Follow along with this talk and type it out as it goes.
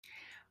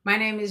My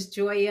name is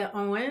Joya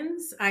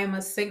Owens. I am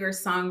a singer,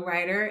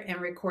 songwriter, and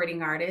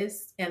recording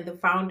artist, and the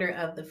founder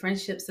of the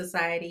Friendship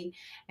Society.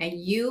 And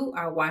you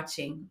are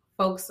watching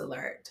Folks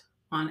Alert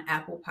on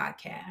Apple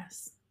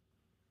Podcasts.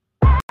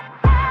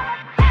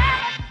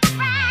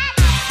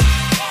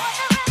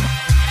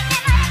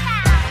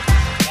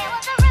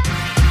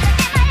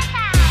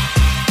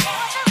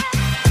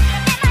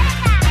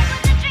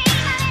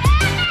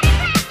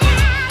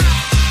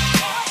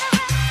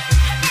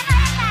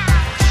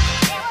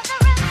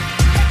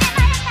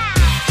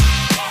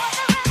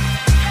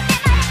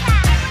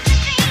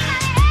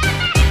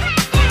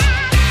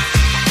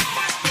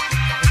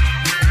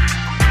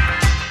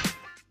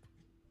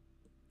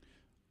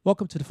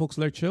 Welcome to the Folks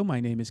Alert Show. My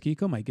name is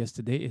Kiko. My guest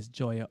today is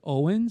Joya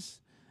Owens,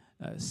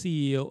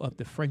 CEO of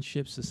the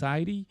Friendship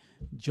Society.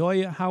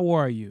 Joya, how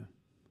are you?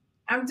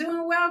 I'm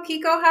doing well,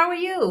 Kiko. How are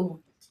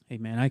you? Hey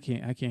man, I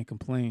can't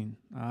complain.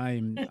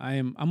 I'm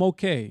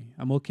okay.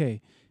 I'm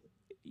okay.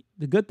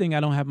 The good thing I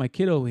don't have my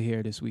kid over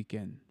here this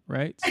weekend,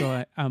 right?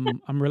 So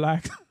I'm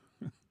relaxed.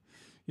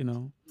 you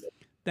know,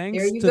 There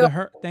you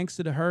go. thanks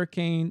to the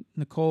hurricane,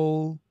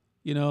 Nicole.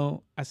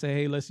 I say,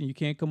 hey, listen, you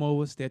can't come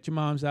over. Stay at your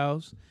mom's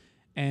house,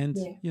 and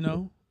Yeah.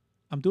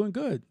 I'm doing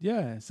good.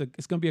 Yeah,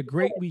 it's gonna be a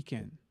great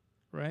weekend,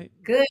 right?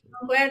 Good.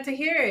 I'm glad to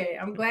hear it.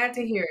 I'm glad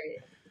to hear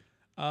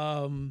it.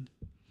 Um,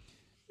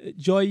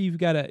 Joy, you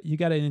got an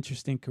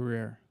interesting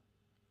career.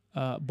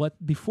 But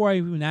before I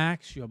even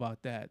ask you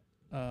about that,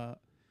 uh,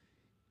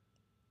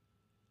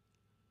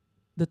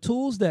 the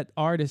tools that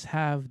artists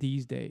have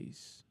these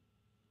days,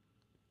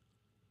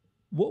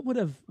 what would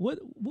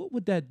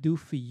that do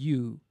for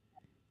you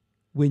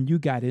when you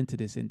got into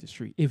this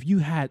industry? If you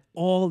had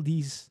all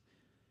these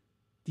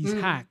Mm,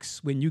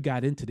 hacks when you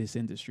got into this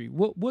industry,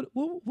 what would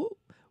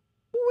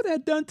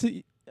that done to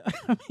you?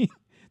 I mean,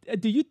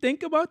 do you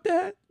think about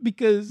that?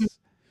 Because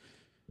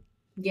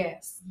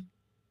yes.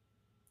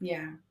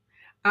 Yeah.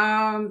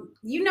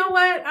 You know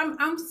what?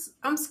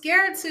 I'm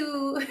scared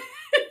to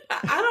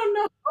I don't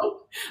know.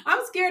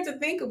 I'm scared to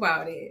think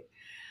about it.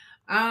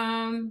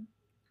 Um,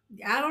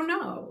 I don't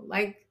know.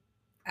 Like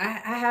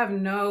I have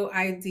no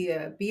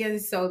idea. Being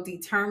so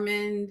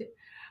determined.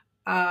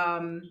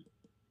 Um,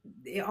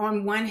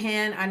 on one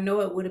hand, I know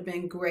it would have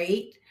been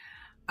great.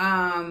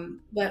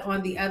 But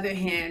on the other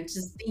hand,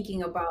 just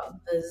thinking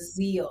about the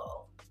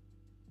zeal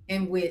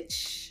in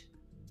which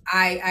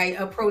I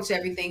approach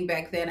everything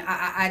back then.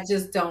 I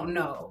just don't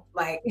know,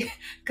 like,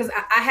 because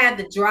I had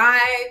the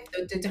drive,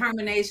 the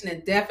determination,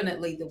 and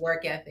definitely the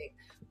work ethic,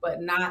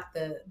 but not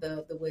the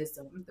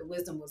wisdom. The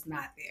wisdom was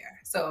not there.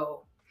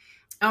 So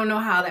I don't know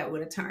how that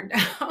would have turned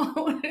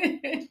out.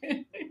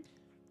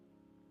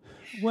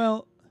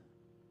 well,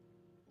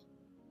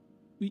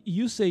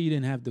 you say you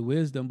didn't have the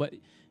wisdom, but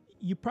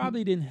you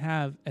probably didn't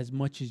have as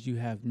much as you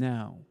have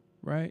now,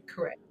 right?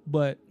 Correct.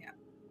 But Yeah.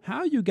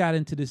 how you got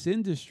into this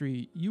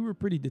industry, you were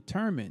pretty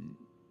determined,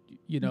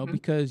 Hmm.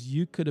 because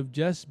you could have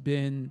just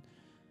been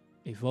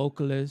a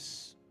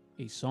vocalist,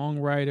 a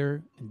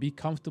songwriter, and be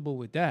comfortable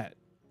with that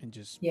and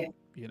just, Yeah.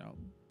 you know,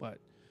 but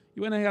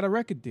you went and got a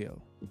record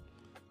deal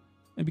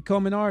and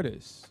become an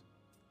artist.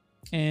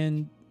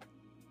 And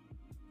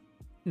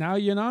now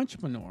you're an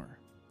entrepreneur.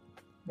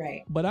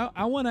 Right. But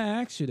I want to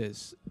ask you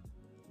this.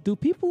 Do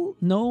people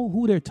know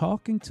who they're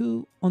talking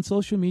to on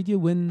social media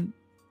when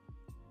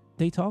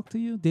they talk to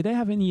you? Did they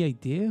have any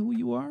idea who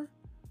you are?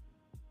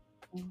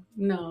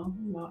 No,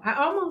 no. I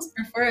almost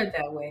prefer it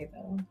that way,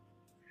 though.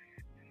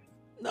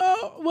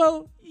 No.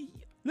 Well,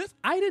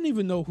 I didn't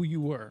even know who you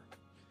were.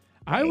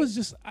 I Right. was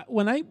just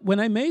when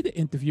I made the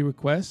interview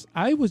request,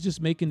 I was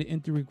just making the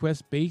interview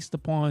request based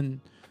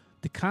upon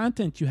the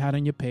content you had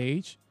on your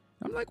page.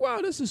 I'm like,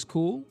 wow, this is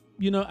cool.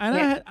 And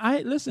Yeah.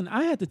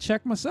 I had to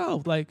check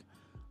myself. Like,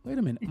 wait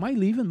a minute, am I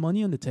leaving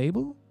money on the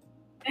table?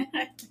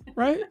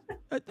 Right?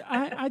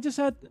 I just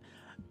had,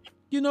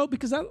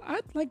 because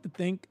I'd like to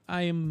think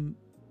I am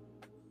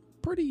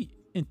pretty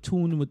in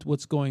tune with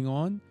what's going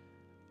on.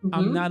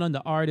 I'm Hmm. not on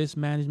the artist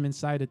management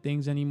side of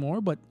things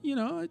anymore, but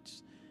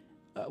it's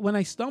when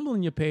I stumble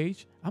on your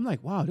page, I'm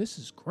like, wow, this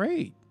is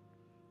great.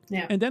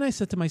 Yeah. And then I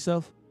said to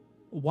myself,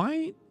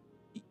 why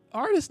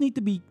artists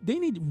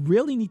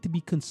really need to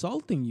be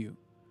consulting you,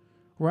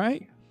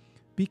 right? Yeah.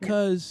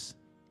 Because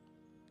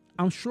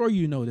I'm sure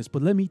you know this,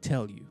 but let me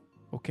tell you,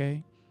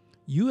 okay?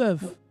 You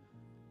have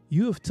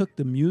you have took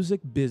the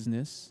music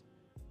business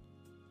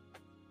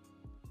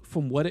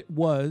from what it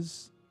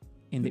was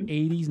in the Mhm.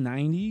 80s,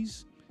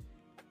 90s,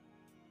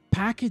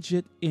 package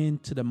it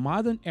into the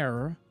modern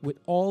era with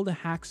all the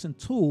hacks and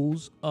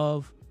tools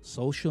of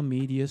social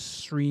media,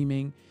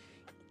 streaming,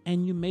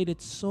 and you made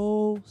it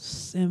so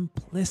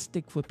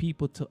simplistic for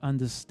people to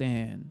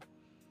understand.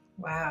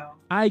 Wow.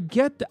 I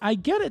get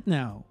it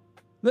now.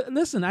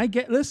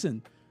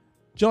 Listen,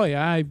 Joy,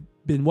 I've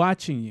been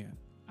watching you.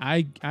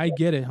 I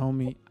get it,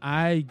 homie.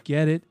 I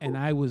get it, and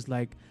I was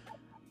like,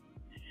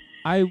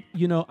 I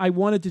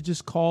wanted to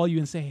just call you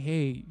and say,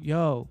 hey,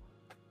 yo,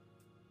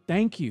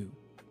 thank you.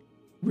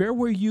 Where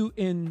were you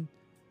in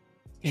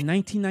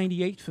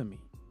 1998 for me?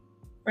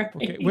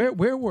 Okay, Right.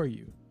 where were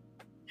you?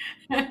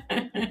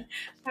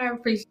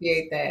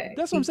 appreciate that,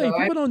 That's what I'm saying. Ego.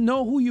 People don't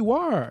know who you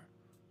are,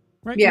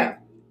 right? Yeah,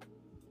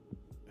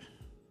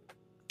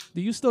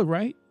 Do you still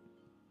write?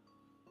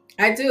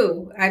 I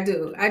do. I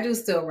do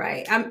still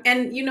write.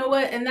 And you know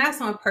what? And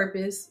that's on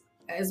purpose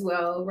as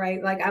well,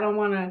 right? Like, I don't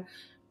want to.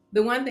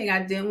 The one thing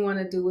I didn't want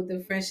to do with the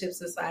Friendship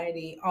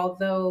Society,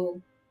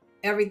 although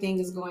everything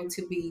is going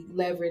to be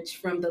leveraged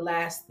from the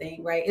last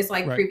thing, right? It's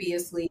like Right.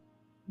 previously,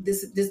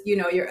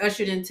 you're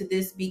ushered into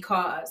this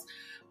because.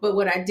 But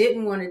what I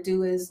didn't want to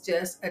do is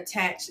just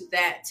attach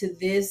that to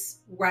this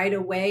right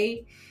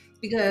away,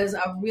 because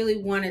I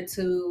really wanted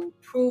to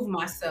prove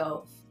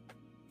myself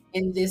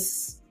in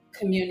this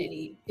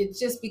community. It's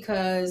just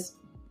because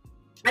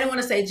I don't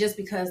want to say just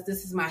because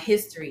this is my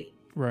history.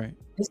 Right.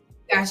 You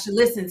guys should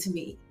listen to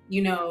me.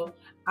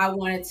 I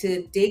wanted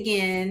to dig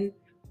in.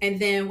 And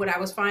then what I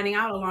was finding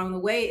out along the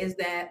way is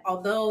that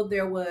although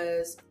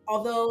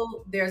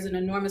there's an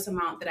enormous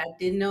amount that I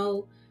didn't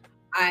know,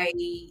 I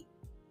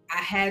I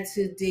had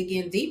to dig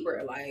in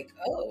deeper. Like,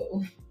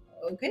 oh,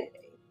 okay,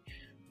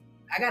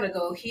 I got to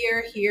go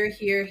here, here,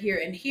 here, here,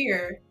 and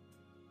here.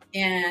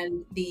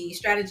 And the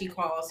strategy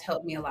calls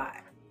helped me a lot.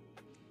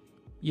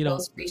 You know,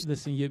 Those free.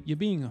 listen, you're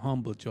being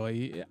humble,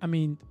 Joy. I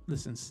mean,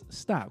 listen,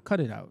 stop, cut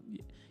it out.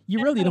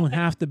 You really don't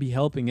have to be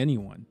helping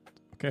anyone,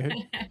 okay?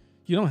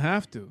 You don't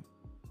have to.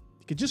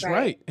 You could just Right.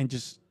 write and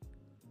just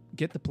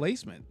get the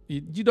placement.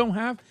 You don't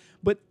have,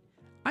 but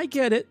I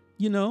get it.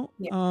 Yeah.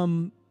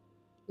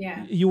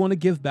 Yeah. You want to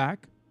give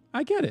back.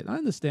 I get it. I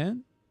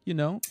understand. You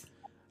know,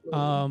 Absolutely.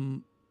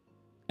 um,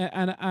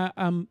 and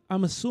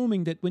I'm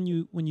assuming that when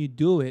you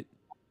do it,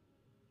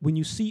 when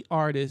you see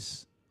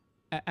artists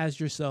as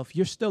yourself,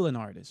 you're still an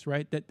artist,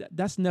 right?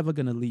 That's never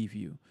gonna leave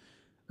you.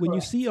 When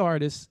you see Correct.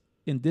 artists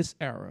in this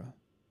era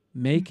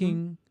Hmm.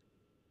 making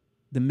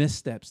the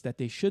missteps that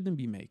they shouldn't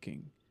be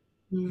making,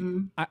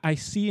 Hmm. I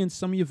see in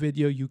some of your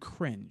video you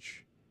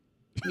cringe.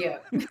 Yeah.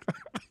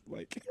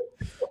 Like,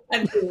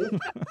 I do.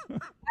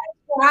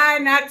 Try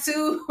not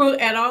to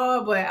at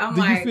all, but I'm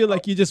do you like, feel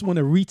like you just want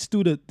to reach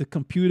through the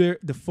computer,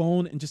 the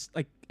phone, and just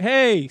like,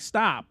 hey,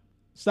 stop,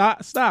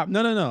 stop, stop.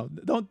 No, no, no.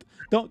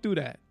 Don't do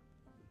that.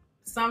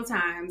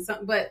 sometimes,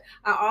 but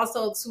I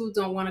also too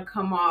don't want to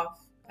come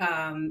off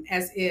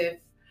as if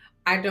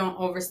I don't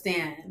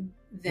understand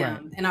Right.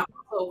 them, and I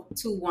also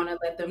too want to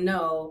let them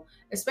know,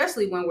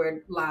 especially when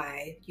we're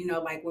live.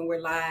 Like when we're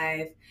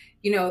live,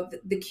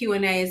 the Q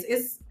and A's.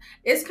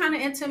 It's kind of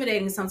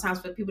intimidating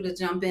sometimes for people to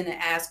jump in and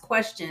ask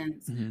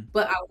questions, Hmm.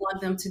 but I want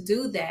them to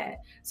do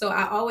that. So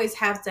I always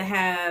have to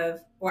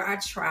have, or I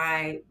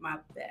try my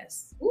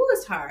best. Ooh,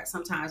 it's hard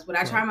sometimes, but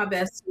I try Right. my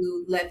best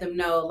to let them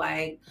know,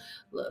 like,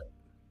 look,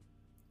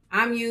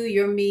 I'm you,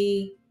 you're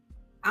me.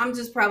 I'm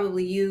just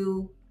probably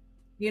you.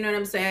 You know what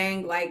I'm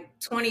saying? Like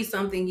 20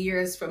 something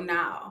years from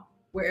now,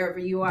 wherever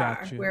you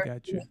Got are, you. wherever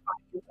Got you you.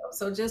 find yourself.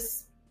 So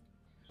just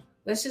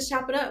let's just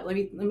chop it up. Let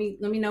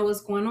me know what's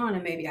going on,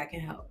 and maybe I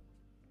can help.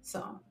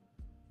 So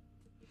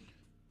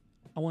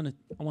I want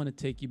to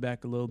take you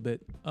back a little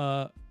bit.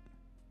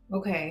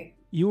 okay.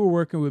 You were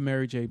working with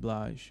Mary J.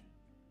 Blige.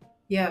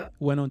 Yeah.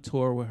 Went on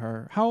tour with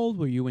her. How old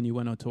were you when you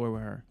went on tour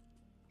with her?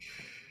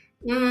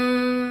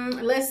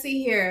 Let's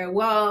see here.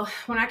 Well,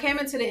 when I came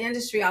into the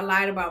industry, I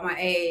lied about my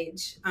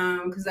age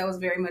because that was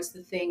very much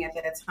the thing at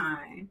that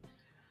time.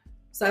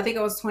 So I think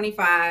I was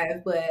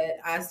 25, but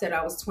I said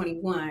I was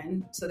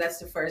 21. So that's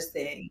the first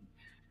thing.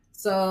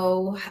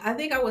 So I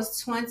think I was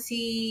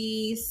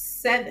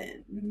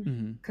 27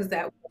 Hmm. because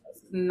that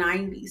was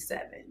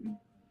 97.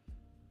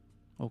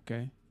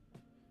 Okay.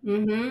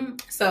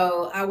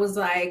 So I was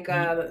like,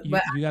 And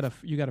but you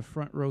got a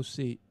front row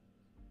seat.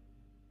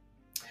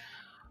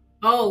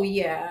 oh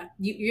yeah,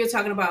 you're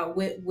talking about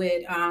with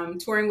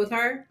touring with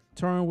her.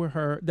 Touring with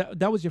her.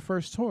 That was your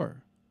first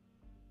tour.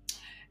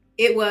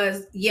 It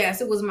was,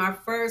 yes, it was my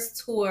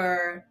first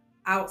tour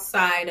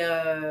outside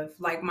of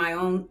like my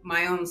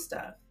own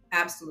stuff.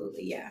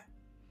 Absolutely, yeah.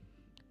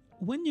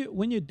 When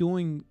you're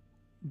doing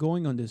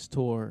going on this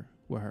tour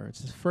with her,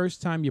 it's the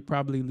first time you're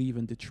probably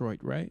leaving Detroit,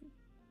 right?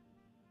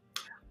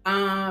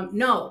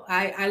 No,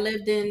 I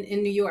lived in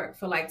New York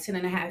for like 10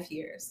 and a half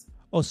years.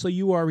 Oh, so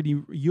you already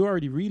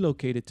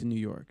relocated to New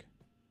York.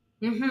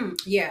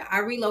 Yeah, I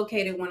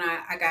relocated when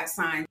I got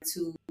signed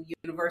to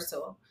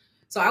Universal.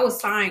 So I was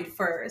signed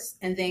first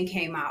and then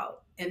came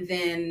out and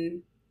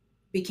then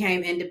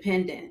became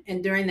independent.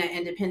 And during that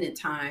independent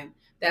time,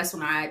 that's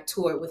when I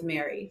toured with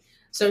Mary.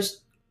 So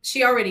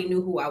she already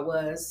knew who I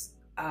was,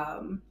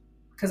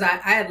 because I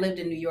had lived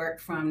in New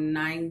York from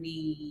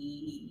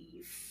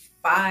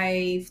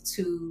 95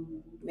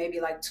 to maybe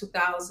like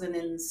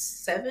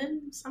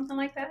 2007, something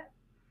like that.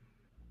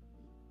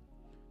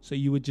 So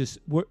you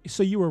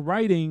were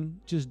writing,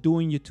 just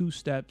doing your two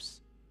steps,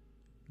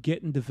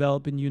 getting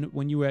developed in unit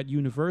when you were at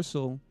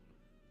Universal.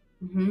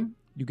 Hmm.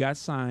 You got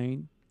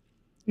signed,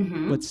 but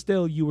Hmm.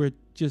 still you were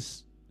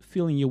just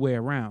feeling your way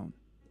around.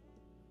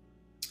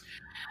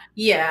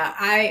 Yeah,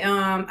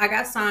 I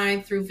got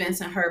signed through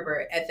Vincent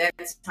Herbert at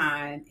that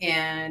time,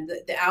 and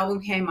the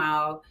album came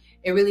out,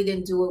 It really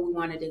didn't do what we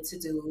wanted it to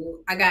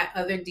do. I got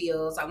other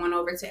deals. I went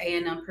over to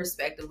A&M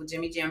Perspective with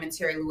Jimmy Jam and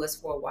Terry Lewis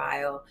for a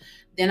while.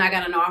 Then I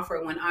got an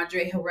offer when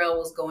Andre Harrell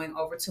was going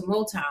over to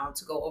Motown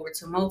to go over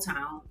to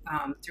Motown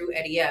through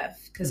Eddie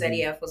F because Mm-hmm.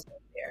 Eddie F was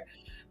there.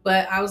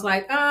 But I was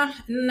like, nah,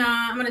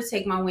 I'm gonna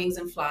take my wings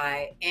and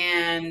fly.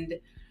 And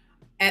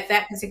at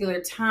that particular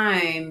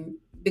time,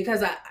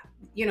 because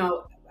you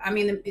know, I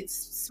mean, it's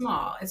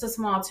small. It's a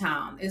small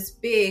town. It's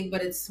big,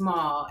 but it's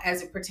small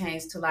as it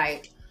pertains to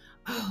like,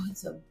 oh,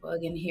 it's a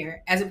bug in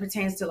here. As it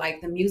pertains to like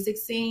the music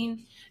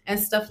scene and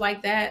stuff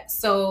like that.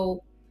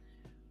 So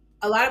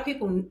a lot of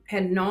people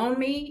had known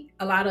me,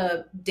 a lot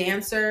of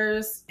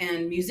dancers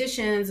and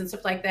musicians and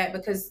stuff like that,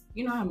 because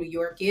you know how New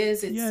York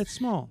is. Yeah, it's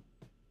small.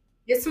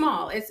 It's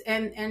small. It's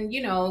and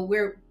you know,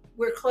 we're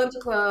club to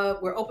club,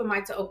 we're open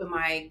mic to open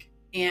mic,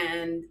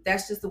 and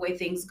that's just the way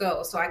things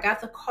go. So I got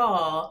the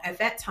call at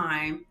that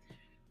time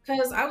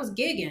because I was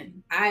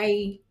gigging.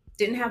 I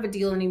didn't have a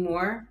deal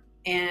anymore,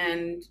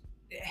 and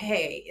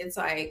hey, it's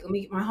like let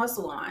me get my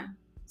hustle on.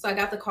 So I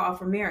got the call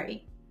from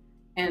Mary,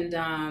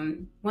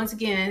 and once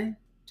again,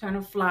 trying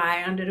to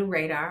fly under the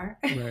radar,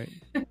 Right.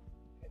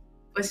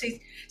 but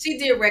she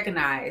did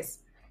recognize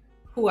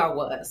who I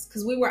was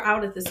because we were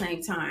out at the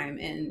same time,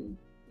 and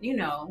you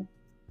know,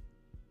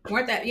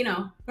 weren't that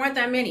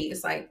many.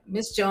 It's like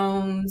Miss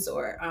Jones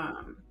or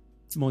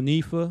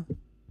Monifa.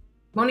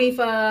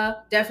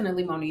 Monifa,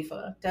 definitely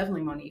Monifa.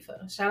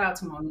 Shout out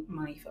to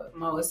Monifa.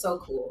 Mo is so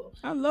cool.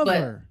 I love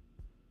But her.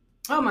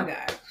 oh my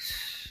god, I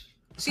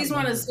she's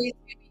one love of the her.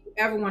 sweetest people you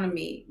ever want to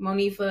meet.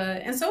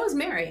 Monifa, and so is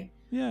Mary.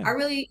 Yeah. I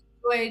really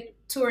enjoyed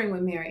touring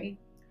with Mary.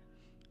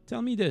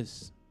 Tell me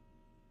this.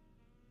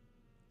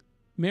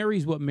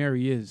 Mary's what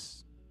Mary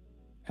is,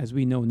 as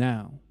we know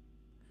now.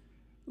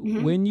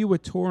 Hmm. When you were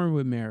touring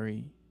with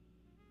Mary,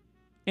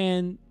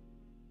 and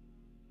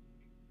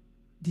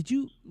did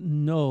you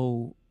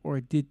know or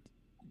did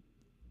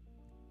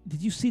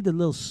you see the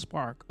little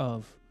spark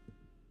of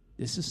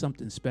this is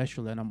something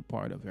special that I'm a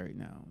part of right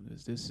now?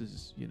 This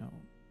is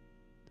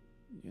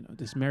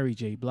this Mary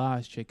J.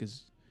 Blige chick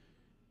is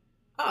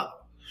Oh,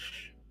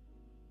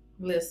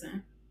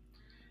 listen,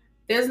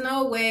 there's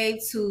no way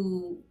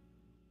to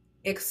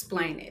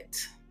explain it.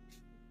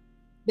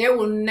 There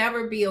will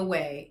never be a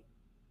way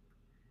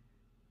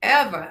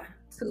ever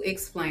to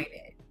explain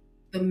it.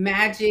 The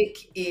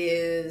magic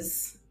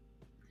is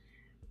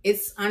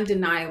it's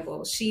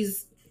undeniable.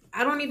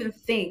 I don't even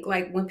think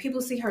like when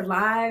people see her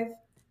live,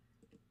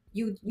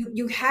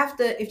 you have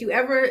to if you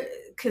ever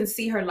can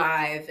see her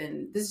live,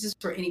 and this is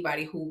just for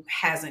anybody who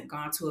hasn't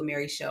gone to a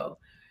Mary show,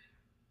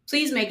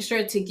 please make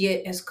sure to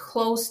get as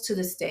close to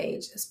the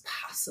stage as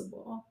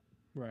possible.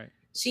 right.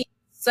 She's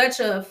such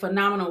a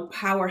phenomenal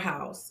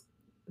powerhouse,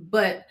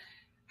 but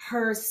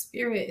her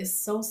spirit is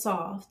so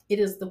soft. It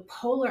is the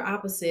polar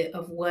opposite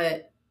of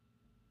what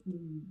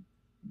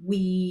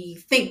we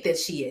think that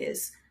she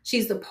is.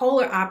 She's the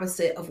polar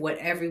opposite of what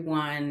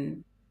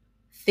everyone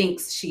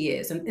thinks she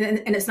is. And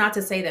it's not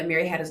to say that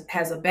Mary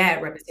has a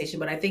bad reputation,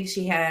 but I think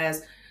she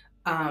has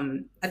I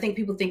think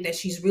people think that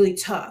she's really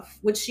tough,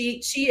 which she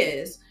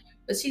is,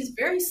 but she's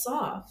very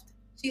soft.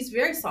 She's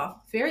very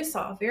soft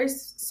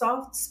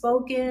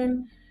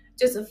spoken,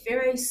 just a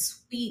very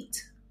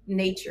sweet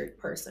natured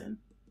person.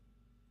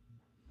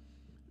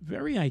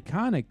 Very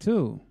iconic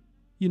too.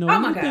 You know, Oh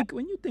my god.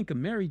 when you think of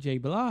Mary J.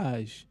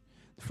 Blige,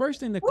 the first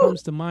thing that Woo.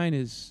 comes to mind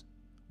is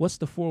what's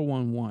the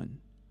 411,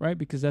 right?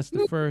 Because that's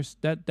the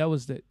first that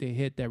was the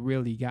hit that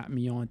really got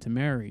me on to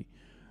Mary.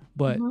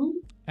 But Mm-hmm.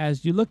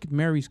 as you look at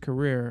Mary's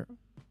career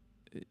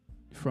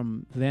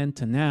from then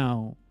to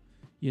now,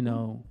 you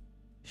know,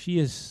 she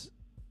has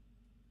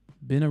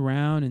been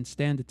around and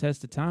stand the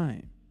test of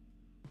time,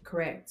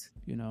 Correct.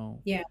 you know.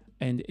 Yeah.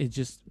 And it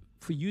just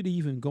for you to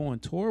even go on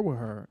tour with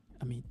her,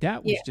 I mean,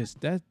 that Yeah. was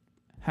just that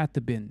had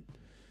to been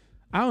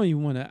I don't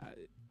even want to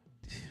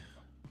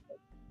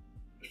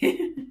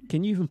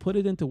can you even put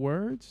it into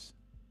words?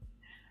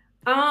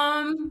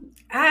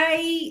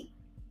 I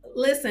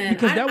listen.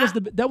 Because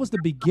that was the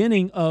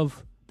beginning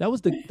of that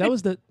was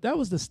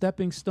the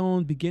stepping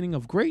stone beginning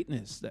of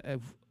greatness.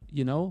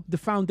 The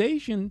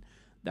foundation.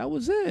 That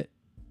was it.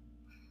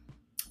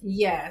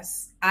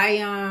 Yes,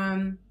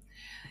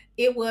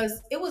 it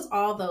was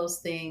all those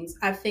things.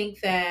 I think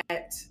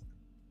that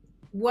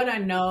what I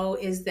know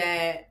is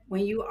that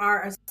when you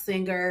are a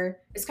singer,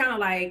 it's kind of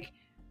like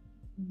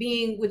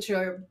being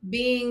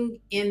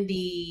in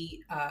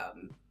the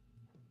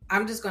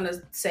I'm just gonna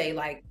say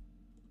like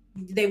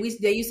they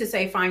used to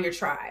say find your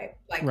tribe.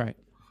 Like Right.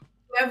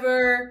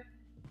 whoever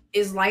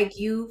is like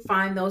you,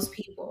 find those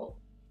people.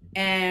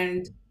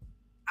 And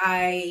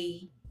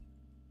I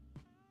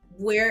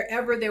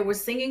wherever there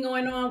was singing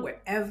going on,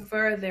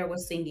 wherever there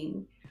was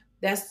singing,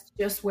 that's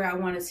just where I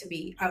wanted to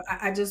be.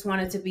 I just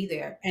wanted to be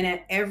there. And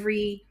at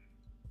every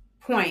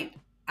point,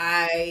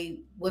 I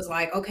was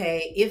like,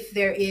 okay, if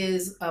there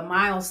is a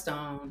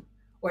milestone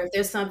or if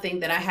there's something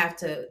that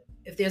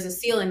if there's a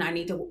ceiling I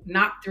need to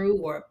knock through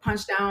or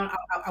punch down,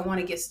 I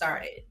want to get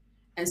started.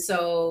 And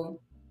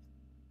so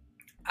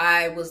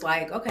I was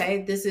like,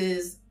 okay, this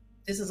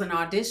this is an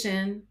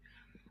audition.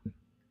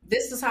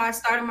 This is how I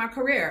started my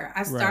career. I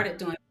Right. started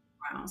doing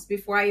rounds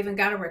before I even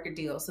got a record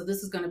deal. So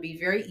this is going to be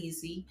very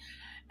easy.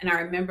 And I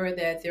remember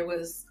that there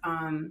was,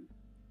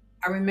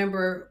 I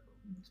remember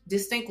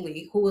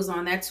distinctly who was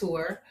on that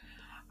tour.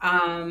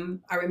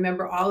 I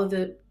remember all of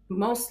the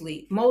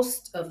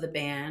most of the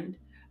band,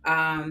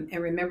 and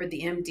remember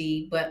the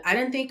MD. But I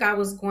didn't think I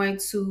was going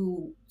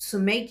to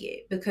make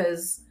it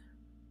because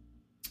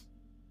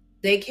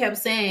they kept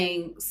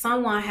saying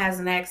someone has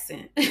an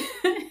accent.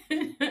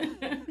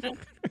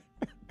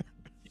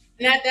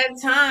 And at that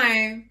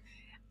time,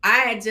 I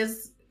had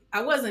just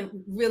I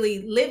wasn't really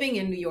living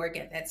in New York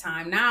at that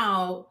time.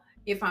 Now,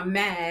 if I'm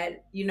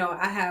mad,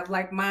 I have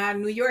like my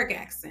New York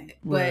accent,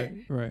 but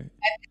Right. Right.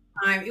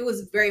 time it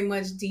was very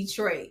much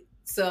Detroit.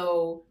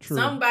 So True.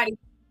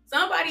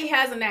 somebody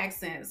has an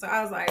accent. So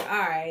I was like, all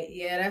right,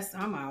 yeah,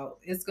 I'm out.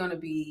 It's gonna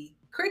be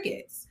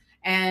crickets.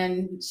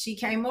 And she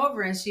came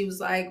over and she was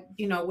like,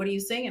 what are you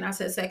singing? I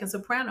said second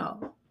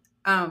soprano.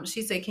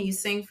 She said, can you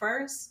sing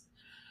first?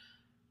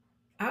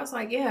 I was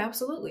like, yeah,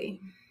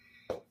 absolutely.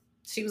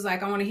 She was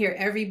like, I want to hear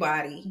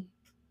everybody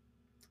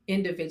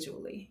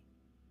individually.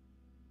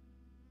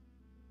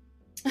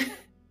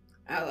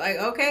 I was like,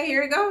 okay,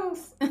 here it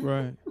goes.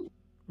 Right.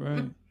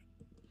 Right.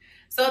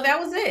 So that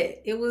was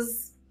it. It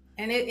was,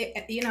 and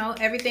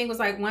everything was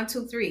like one,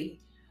 two, three.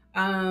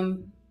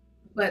 Um,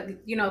 but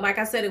like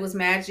I said, it was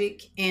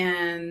magic,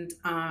 and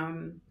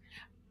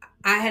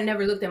I had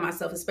never looked at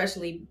myself,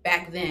 especially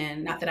back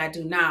then. Not that I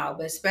do now,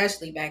 but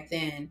especially back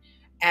then,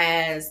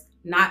 as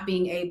not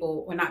being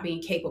able or not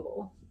being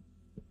capable.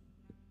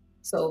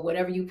 So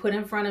whatever you put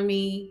in front of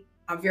me,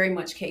 I'm very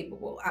much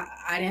capable.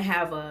 I didn't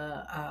have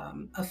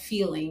a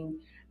feeling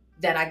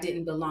that I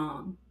didn't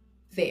belong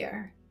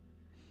there,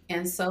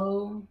 and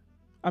so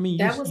I mean,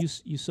 that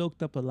was you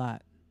soaked up a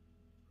lot.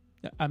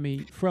 I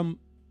mean, from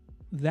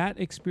that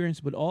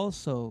experience, but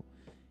also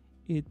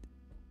it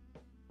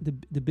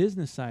the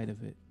business side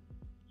of it.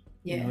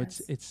 You know,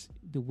 yes. it's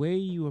the way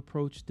you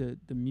approach the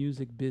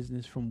music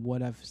business. From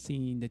what I've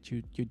seen that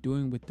you're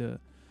doing with the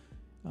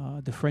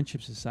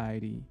Friendship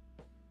Society.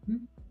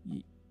 Mhm.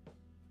 y-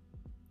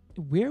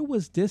 Where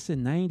was this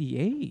in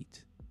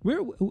 '98?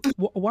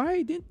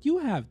 Why didn't you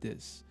have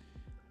this?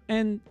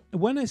 And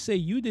when I say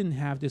you didn't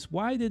have this,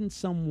 why didn't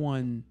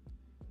someone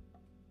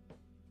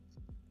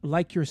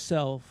like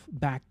yourself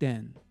back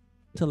then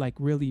to like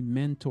really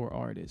mentor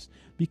artists?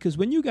 Because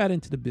when you got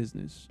into the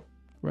business,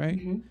 right?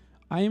 Mhm.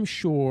 I am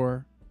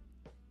sure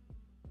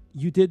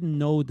you didn't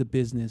know the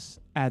business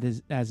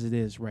as it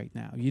is right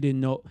now. You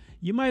didn't know.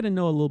 You might have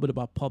known a little bit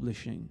about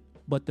publishing,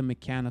 but the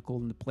mechanical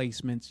and the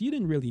placements, you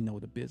didn't really know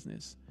the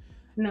business.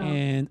 No.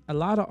 And a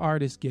lot of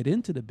artists get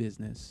into the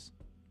business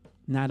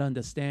not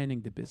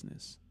understanding the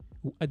business,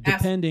 Abs-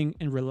 depending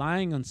and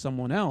relying on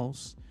someone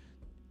else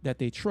that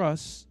they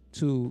trust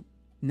to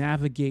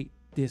navigate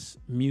this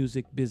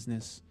music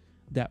business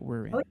that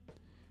we're oh, in.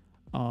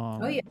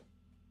 oh yeah.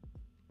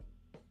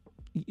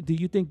 Um, do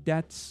you think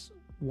that's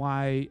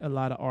why a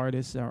lot of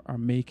artists are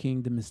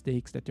making the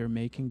mistakes that they're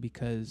making?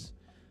 Because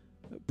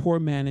poor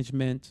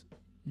management,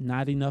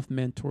 not enough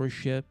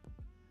mentorship,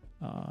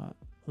 uh,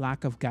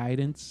 lack of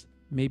guidance,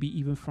 maybe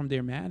even from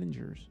their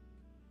managers.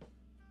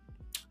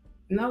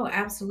 No,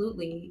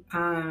 absolutely.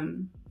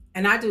 And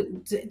I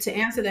do to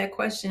answer that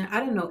question. I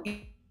didn't know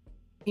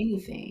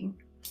anything.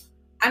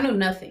 I knew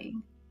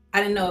nothing. I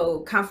didn't know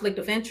conflict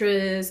of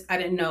interest. I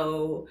didn't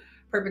know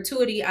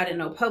perpetuity. I didn't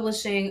know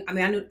publishing. I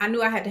mean, I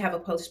knew I had to have a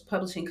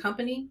publishing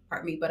company.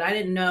 Pardon me, but I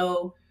didn't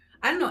know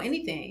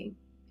anything.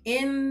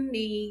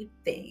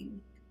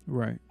 Anything.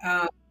 Right.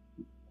 Um,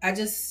 I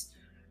just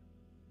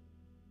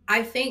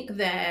I think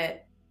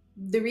that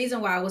the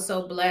reason why I was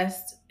so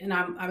blessed, and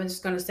I'm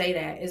just going to say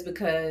that, is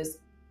because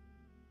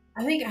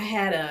I think I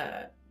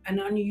had an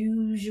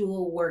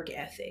unusual work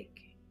ethic,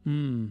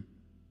 Hmm.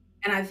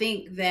 and I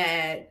think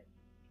that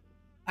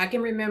I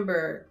can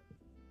remember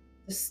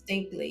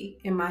distinctly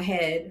in my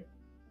head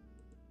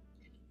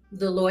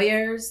the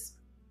lawyers,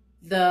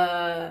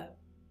 the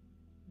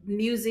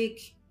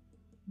music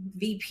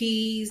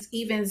VPs,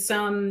 even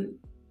some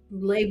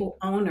label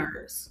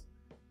owners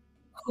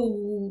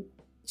who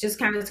just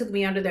kind of took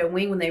me under their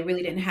wing when they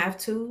really didn't have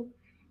to.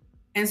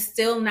 And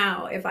still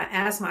now, if I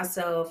ask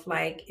myself,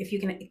 like, if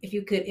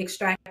you could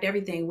extract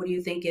everything, what do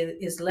you think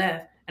is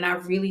left? And I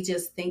really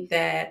just think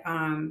that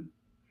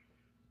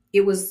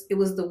it was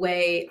the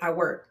way I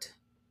worked.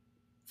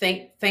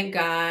 Thank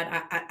God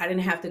I didn't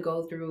have to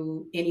go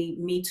through any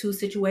Me Too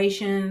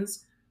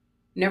situations.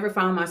 Never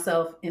found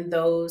myself in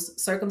those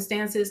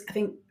circumstances.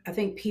 I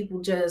think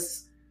people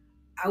just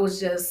I was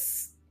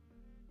just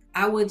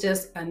I would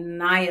just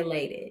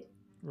annihilate it.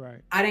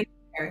 Right. I didn't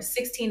care.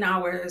 16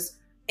 hours,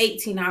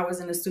 18 hours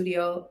in the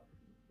studio.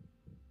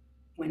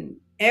 When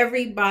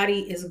everybody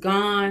is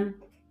gone,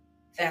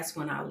 that's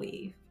when I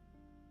leave.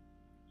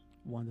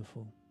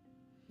 Wonderful.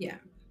 Yeah.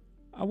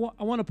 I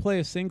want to play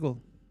a single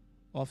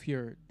off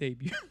your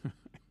debut.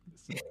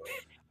 listen,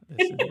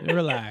 listen,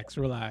 relax,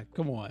 relax.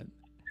 Come on.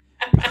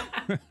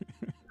 That's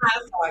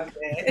all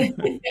good. I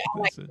like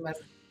listen. the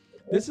message.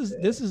 This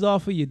is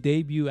off of your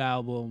debut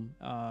album.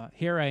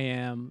 Here I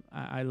am.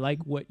 I like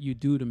what you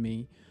do to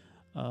me.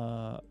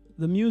 Uh,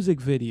 the music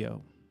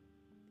video.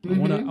 I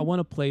Mm-hmm.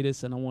 wanna play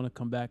this, and I wanna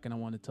come back, and I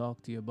wanna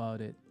talk to you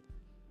about it.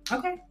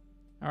 Okay.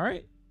 All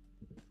right,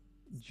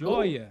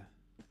 Cool. Joya.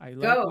 I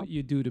like Go. what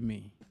you do to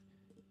me.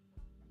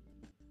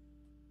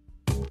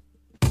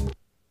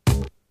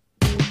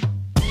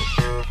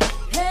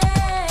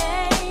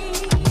 Hey,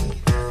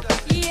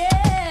 yeah.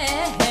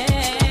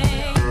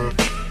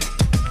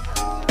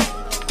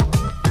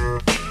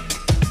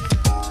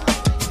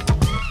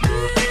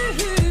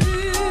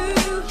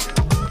 Ooh,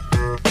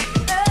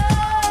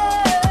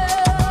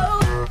 oh,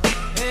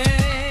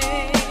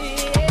 hey,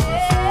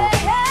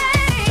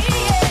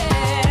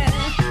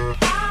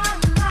 I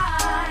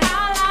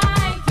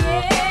like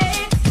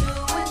it. Do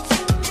it to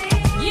me.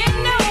 You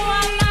know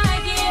I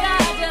like it. I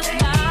just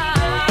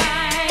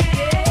like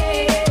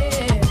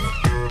it.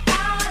 I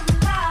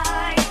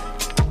like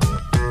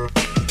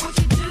what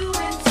you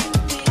doing to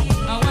me.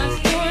 Oh, what's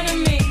doing to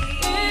me?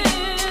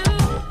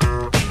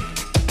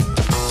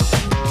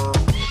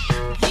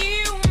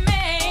 You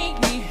make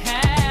me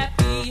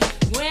happy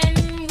when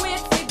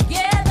we're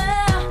together.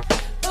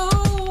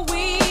 Ooh,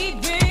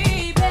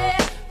 baby,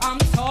 I'm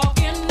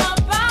talking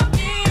about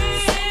you.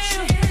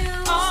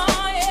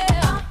 Oh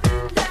yeah,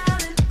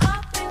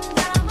 up and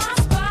down my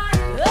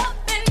spine, up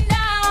and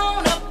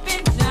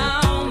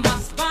down my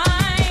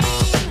spine.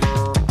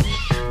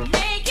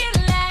 Make it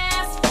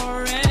last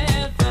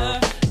forever.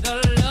 The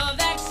love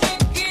that you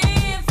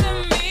give to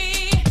me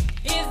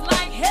is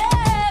like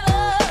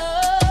heaven.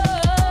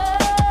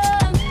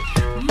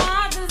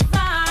 My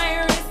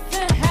desire is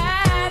to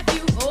have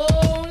you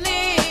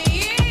only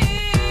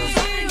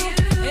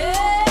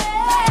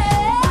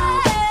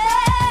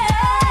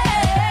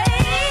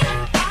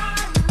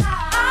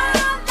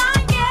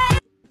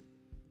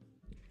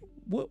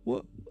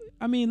What?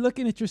 I mean,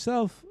 looking at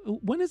yourself.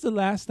 When is the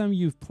last time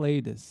you've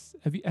played this?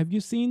 Have you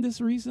seen this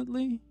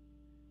recently?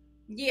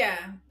 Yeah.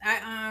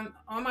 I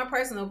on my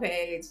personal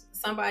page,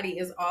 somebody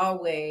is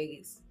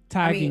always, I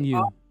Tagging mean,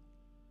 you.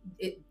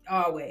 it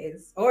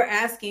always, or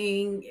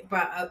asking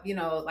about,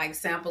 like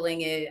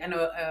sampling it. I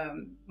know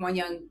one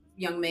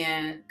young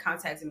man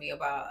contacted me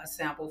about a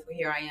sample for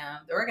Here I Am.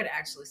 The record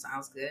actually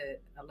sounds good.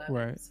 I love it.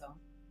 Right. So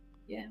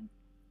yeah,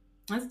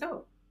 that's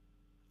dope.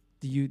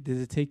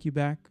 Does it take you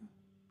back?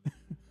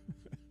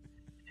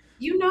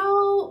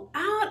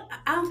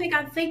 I don't think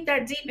I think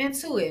that deep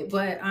into it,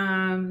 but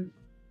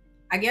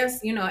I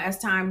guess, as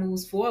time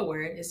moves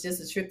forward, it's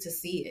just a trip to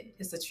see it.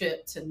 It's a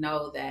trip to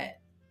know that,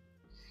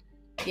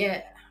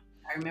 yeah,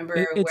 I remember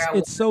It, where it's I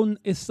was.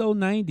 it's so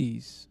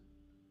 90s.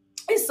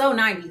 It's so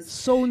 90s.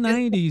 So It's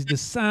 90s. The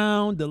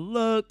sound, the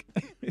look.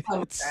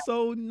 so, It's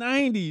so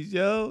 90s,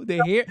 yo.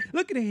 The hair.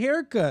 Look at the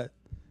haircut.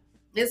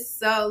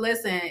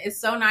 listen, it's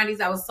so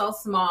 90s. I was so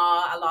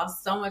small. I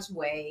lost so much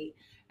weight.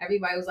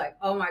 Everybody was like,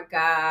 oh my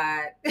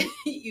God,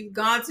 you've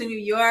gone to New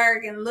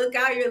York and look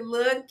how you're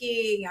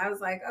looking. I was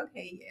like,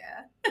 okay,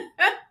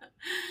 yeah.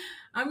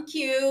 I'm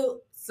cute.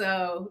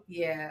 So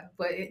yeah,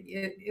 but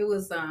it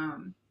was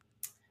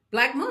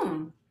Black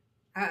Moon.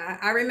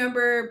 I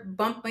remember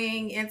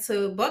bumping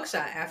into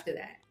Buckshot after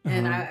that.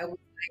 And Uh-huh. I was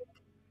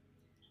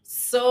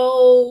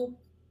so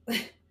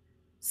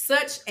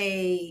such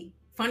a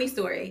funny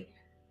story.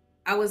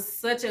 I was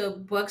such a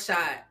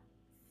Buckshot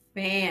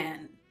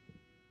fan.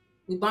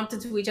 We bumped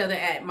into each other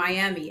at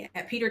Miami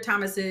at Peter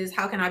Thomas's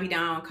How Can I Be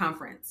Down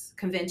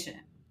convention.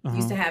 Used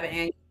Uh-huh. to have an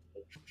annual,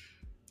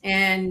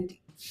 and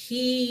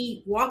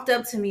he walked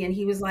up to me and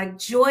he was like,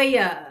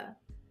 Joya.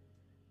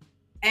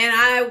 And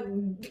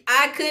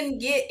I couldn't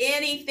get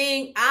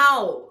anything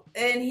out.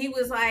 And he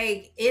was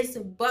like, it's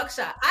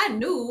Buckshot. I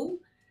knew,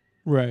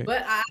 Right.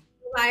 but I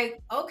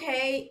like,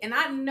 okay. And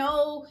I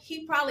know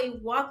he probably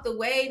walked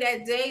away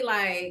that day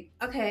like,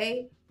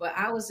 okay. But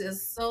I was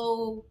just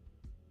so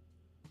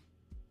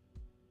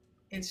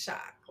in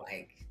shock.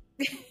 Like,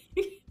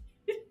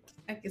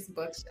 I guess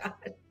Buckshot.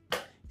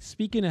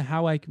 Speaking of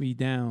How I Can Be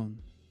Down,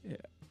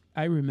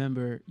 I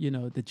remember,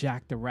 the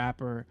Jack the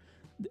Rapper.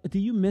 Do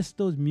you miss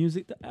those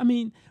music? I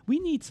mean, we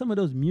need some of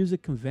those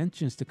music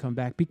conventions to come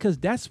back because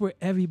that's where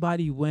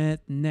everybody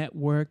went.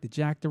 Network, the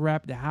Jack the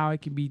Rapper, the How I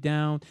Can Be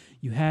Down.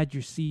 You had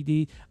your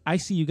CD. I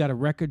see you got a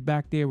record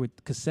back there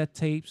with cassette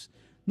tapes.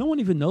 No one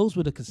even knows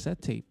what a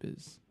cassette tape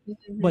is.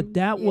 But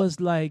that Yeah. was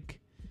like,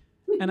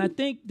 and I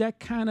think that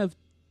kind of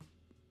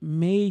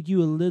made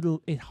you a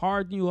little, it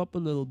hardened you up a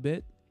little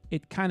bit.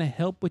 It kind of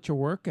helped with your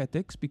work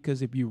ethics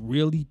because if you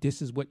really,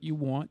 this is what you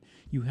want,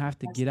 you have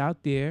to get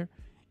out there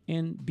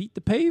and beat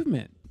the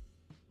pavement.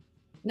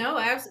 No,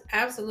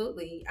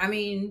 absolutely. I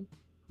mean,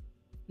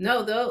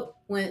 no, though,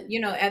 when,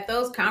 at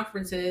those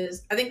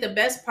conferences, I think the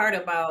best part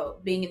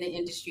about being in the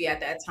industry at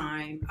that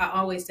time, I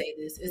always say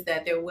this, is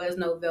that there was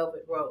no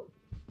velvet rope.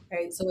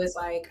 Right. So it's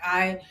like,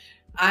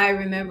 I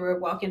remember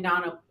walking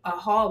down a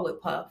hall with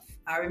Puff.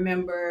 I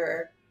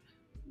remember,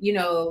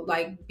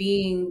 like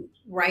being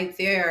right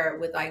there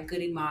with like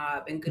Goody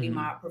Mob and Goody Mm-hmm.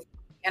 Mob.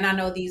 And I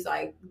know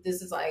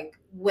this is like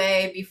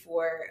way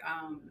before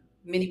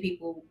many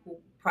people who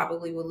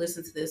probably will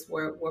listen to this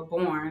were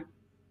born.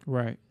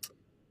 Right.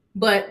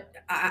 But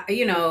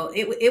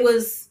it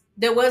was,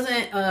 there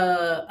wasn't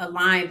a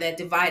line that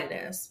divided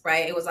us,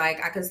 right? It was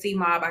like I could see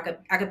Mob,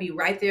 I could be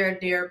right there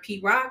near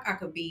Pete Rock, I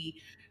could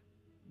be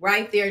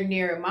right there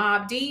near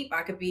Mob Deep,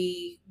 I could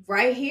be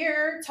right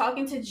here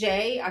talking to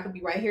Jay, I could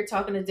be right here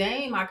talking to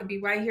Dame, I could be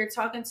right here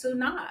talking to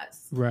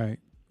Nas. Right.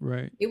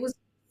 Right. It was,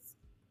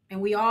 and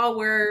we all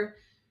were,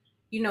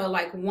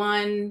 like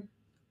one,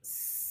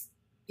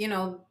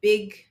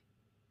 big.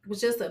 It was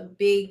just a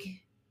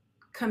big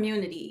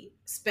community,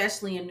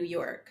 especially in New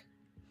York.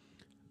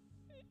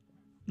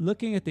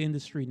 Looking at the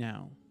industry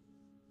now,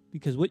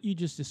 because what you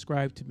just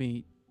described to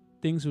me,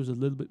 things was a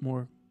little bit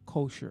more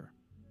kosher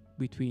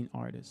between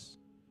artists.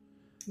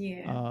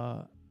 Yeah.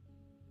 Uh,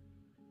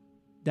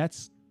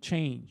 that's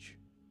change,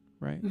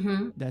 right?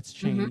 Mm-hmm. That's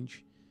Mm-hmm.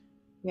 change.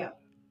 Yeah,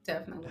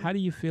 definitely. How do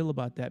you feel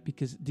about that?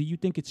 Because do you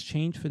think it's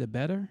changed for the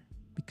better?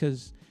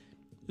 Because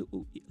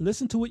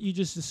listen to what you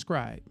just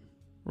described,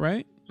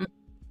 right?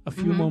 A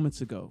few Mm-hmm.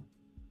 moments ago.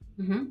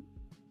 Mm-hmm.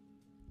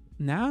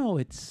 Now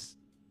it's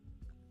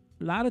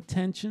a lot of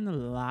tension, a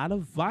lot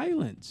of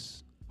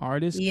violence.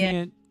 Artists Yeah,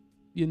 can't,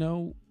 you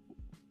know,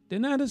 they're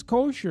not as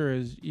kosher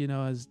as,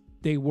 as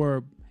they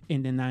were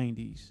in the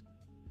 90s.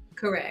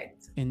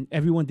 correct. And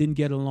everyone didn't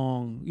get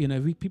along.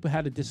 People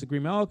had a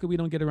disagreement. Oh, okay, we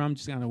don't get around. I'm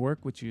just going to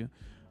work with you.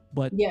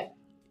 But Yeah,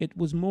 it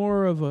was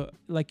more of a,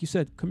 like you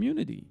said,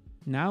 community.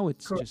 Now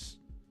it's correct. just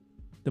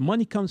the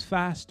money comes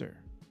faster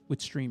with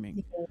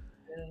streaming.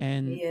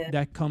 And Yeah,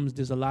 that comes,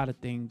 there's a lot of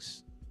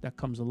things that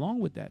comes along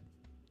with that.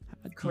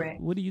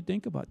 correct. What do you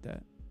think about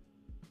that?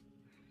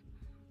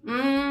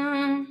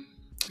 Mm,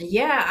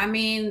 yeah, I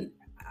mean,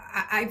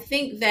 I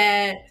think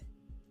that,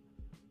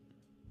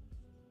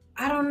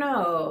 I don't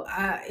know.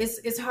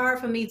 It's hard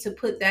for me to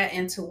put that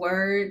into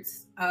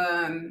words.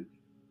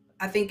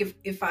 I think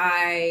if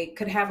I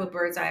could have a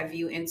bird's eye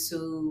view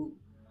into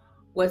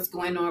what's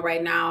going on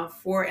right now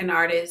for an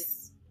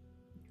artist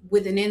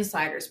with an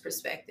insider's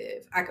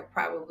perspective, I could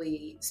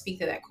probably speak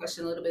to that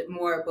question a little bit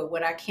more. But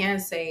what I can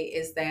say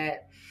is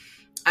that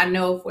I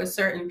know for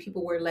certain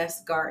people were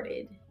less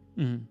guarded.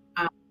 Mm,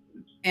 Um,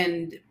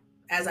 and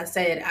as I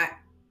said,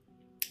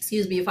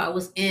 excuse me, if I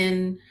was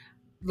in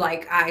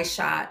like eye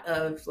shot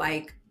of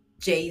like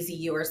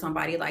Jay-Z or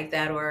somebody like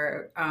that,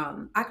 or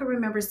I could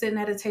remember sitting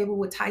at a table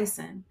with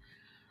Tyson.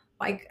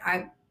 Like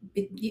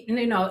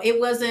it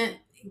wasn't,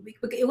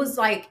 it was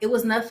like, it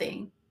was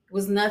nothing. It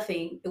was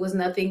nothing. It was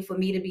nothing for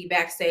me to be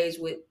backstage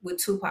with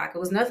Tupac. It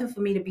was nothing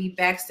for me to be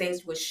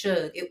backstage with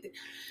Suge.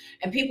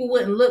 And people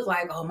wouldn't look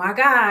like, oh my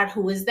God,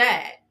 who is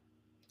that?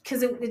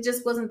 Because it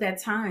just wasn't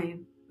that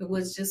time. It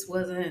was just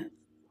wasn't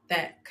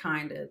that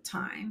kind of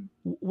time.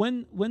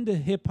 when the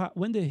hip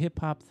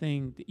hop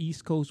thing, the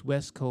East Coast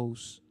West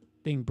Coast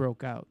thing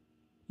broke out,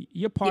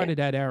 you're part Yeah, of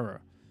that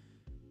era.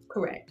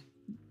 correct.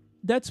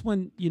 That's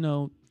when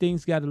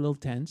things got a little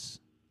tense.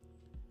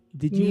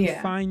 Did you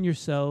Yeah. find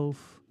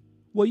yourself?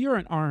 Well, you're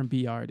an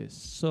R&B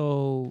artist,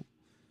 so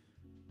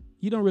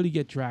you don't really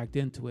get dragged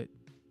into it,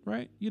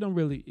 right? You don't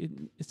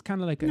really. It's kind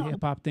of like a No,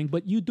 hip hop thing,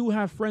 but you do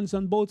have friends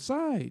on both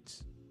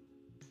sides.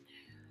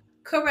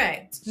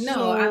 correct.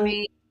 No, I So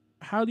mean,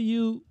 how do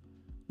you?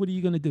 What are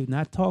you gonna do?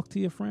 Not talk to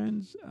your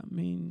friends? I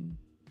mean,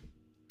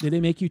 did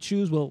they make you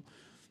choose? Well,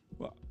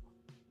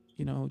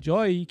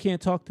 Joy, you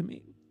can't talk to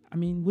me. I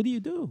mean, what do you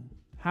do?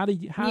 How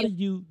yeah. did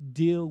you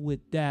deal with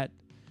that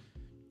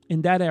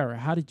in that era?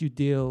 How did you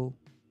deal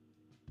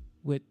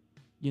with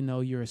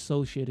your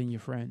associate and your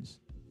friends?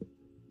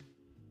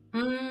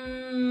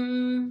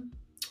 Mm,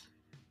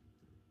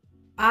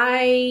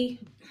 I,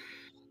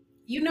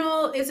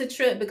 it's a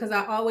trip because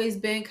I've always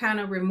been kind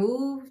of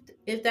removed,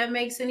 if that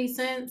makes any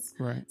sense.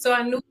 Right. So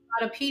I knew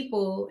a lot of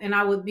people and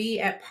I would be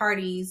at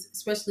parties,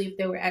 especially if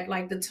they were at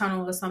like the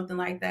tunnel or something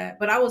like that.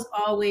 But I was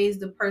always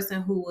the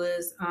person who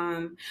was,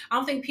 I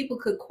don't think people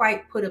could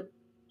quite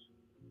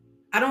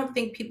I don't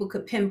think people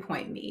could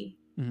pinpoint me,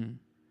 Mm-hmm.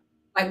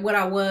 like what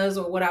I was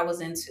or what I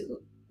was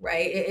into,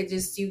 right? It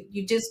just, you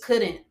just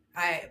couldn't.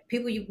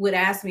 People would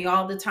ask me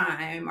all the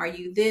time, are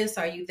you this,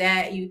 are you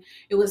that?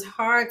 It was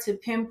hard to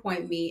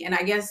pinpoint me. And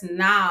I guess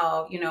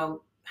now,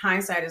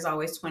 hindsight is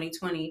always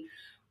 2020,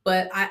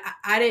 but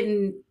I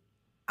didn't,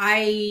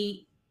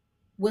 I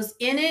was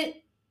in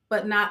it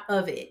but not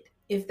of it,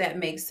 if that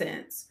makes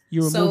sense.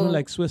 You were moving So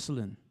like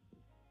Switzerland.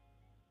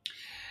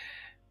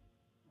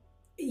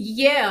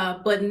 yeah,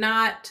 but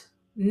not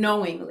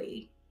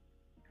knowingly.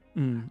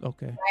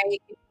 Okay.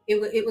 Like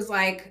it was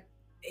like,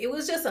 it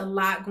was just a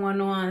lot going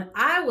on.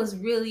 I was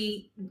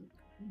really,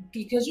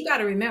 because you got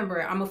to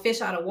remember, I'm a fish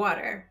out of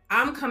water.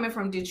 I'm coming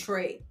from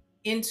Detroit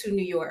into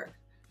New York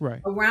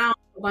Right. around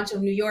a bunch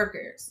of New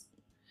Yorkers.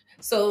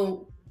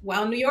 So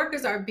while New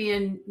Yorkers are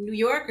being New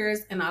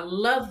Yorkers and I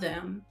love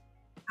them,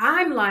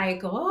 I'm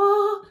like,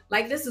 oh,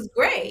 like this is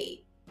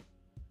great.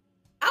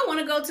 I want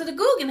to go to the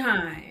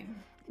Guggenheim.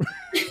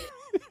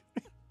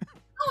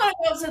 I want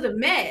to go to the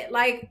Met.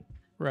 Like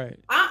Right.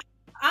 I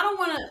I don't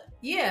want to.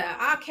 Yeah,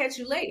 I'll catch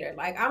you later.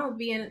 Like I'm gonna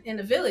be in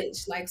the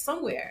village, like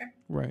somewhere.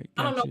 Right.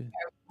 I don't know Gotcha.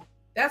 where.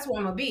 That's where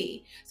I'm gonna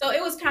be. So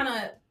it was kind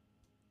of,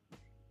 you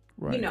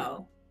Right.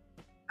 know,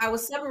 I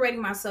was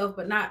separating myself,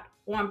 but not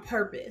on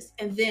purpose.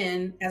 And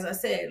then, as I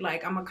said,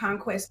 like I'm a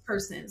conquest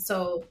person.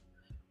 So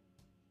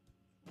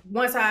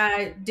once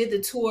I did the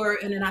tour,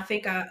 and then I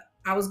think I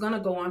was gonna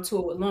go on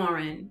tour with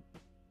Lauren.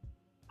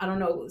 I don't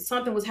know,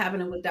 something was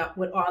happening with that,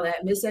 with all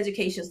that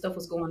miseducation stuff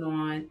was going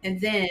on, and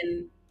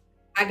then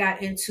I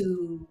got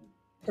into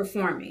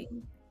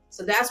performing.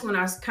 So that's when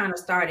I kind of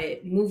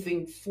started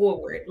moving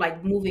forward,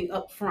 like moving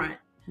up front,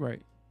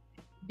 Right.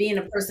 being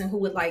a person who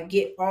would like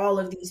get all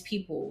of these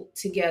people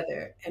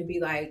together and be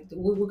like,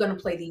 we're going to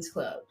play these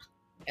clubs,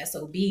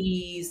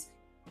 SOBs,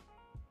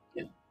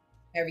 you know,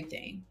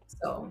 everything.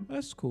 So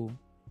That's cool.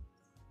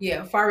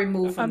 yeah, far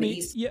removed I from the mean,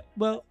 East. yeah.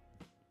 Well,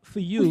 for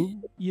you,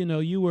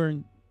 you were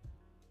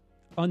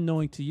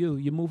unknowing to you.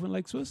 You're moving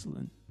like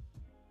Switzerland.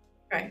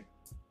 Right.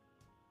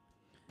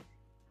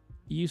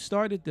 You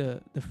started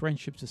the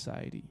Friendship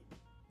Society.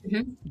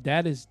 Hmm.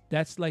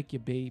 That's like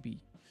your baby.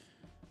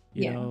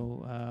 You Yeah.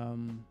 know,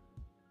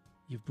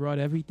 you've brought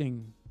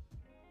everything,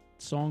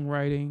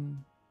 songwriting,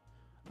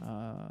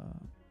 uh,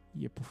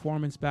 your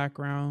performance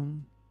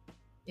background,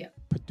 Yeah.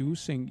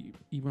 producing,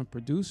 even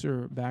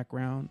producer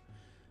background,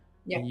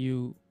 Yeah. and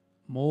you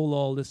mold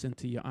all this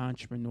into your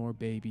entrepreneur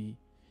baby.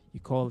 You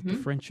call it the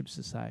Hmm. Friendship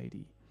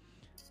Society.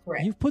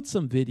 Correct. You've put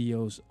some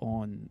videos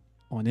on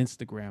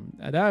Instagram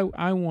that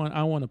I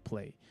want to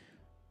play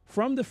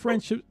from the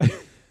friendship.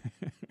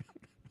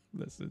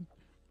 Listen,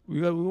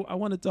 I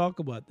want to talk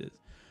about this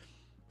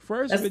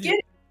first Let's video. get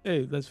it.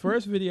 Hey, this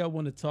first video I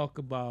want to talk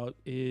about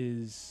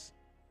is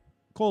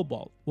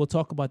Cobalt. We'll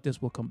talk about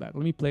this. We'll come back.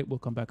 Let me play it. We'll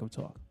come back and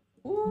talk.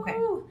 Okay.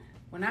 Ooh,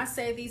 when I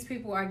say these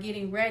people are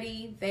getting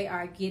ready, they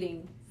are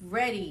getting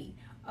ready.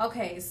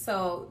 Okay,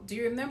 so do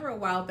you remember a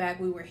while back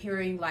we were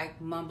hearing like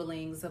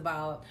mumblings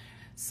about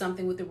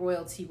something with the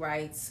royalty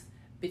rights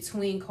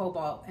between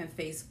Cobalt and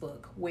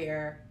Facebook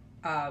where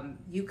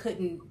you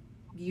couldn't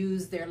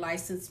use their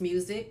licensed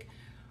music?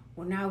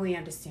 Well, now we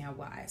understand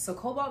why. So,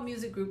 Cobalt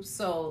Music Group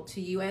sold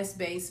to US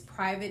based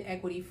private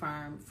equity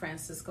firm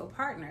Francisco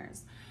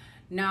Partners.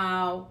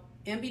 Now,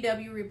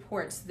 MBW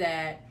reports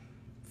that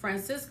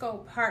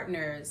Francisco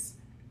Partners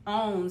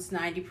owns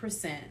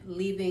 90%,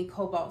 leaving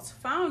Cobalt's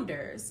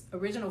founders,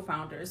 original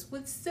founders,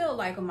 with still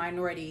like a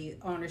minority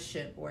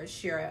ownership or a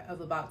share of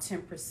about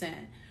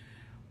 10%.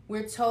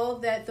 We're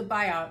told that the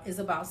buyout is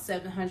about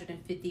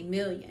 750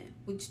 million,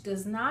 which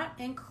does not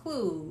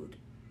include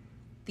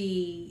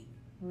the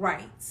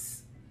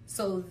rights.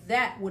 So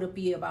that would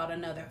be about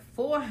another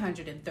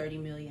 430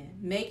 million,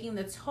 making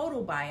the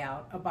total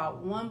buyout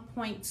about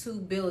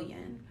 1.2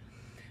 billion.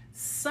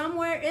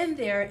 Somewhere in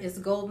there is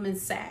Goldman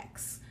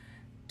Sachs.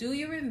 Do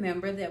you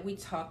remember that we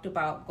talked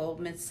about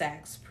Goldman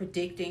Sachs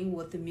predicting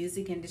what the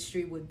music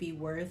industry would be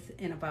worth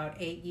in about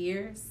 8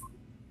 years?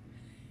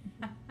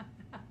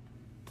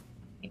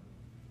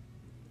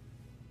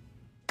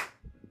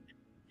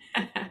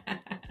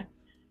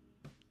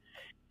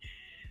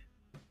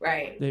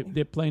 Right.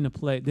 They're playing a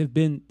play. They've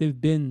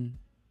been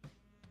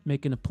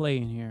making a play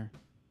in here.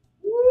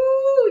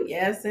 Woo,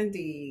 yes,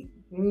 indeed.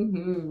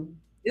 Hmm.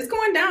 It's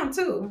going down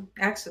too,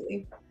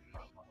 actually.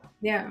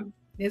 Yeah,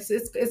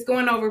 it's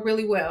going over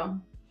really well,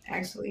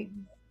 actually.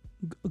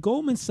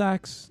 Goldman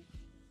Sachs,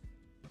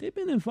 they've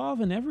been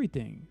involved in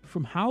everything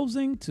from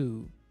housing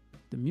to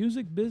the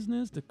music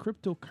business, the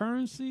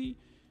cryptocurrency.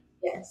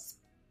 Yes,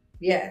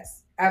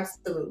 yes,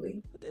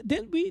 absolutely,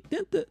 Didn't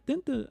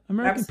the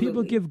American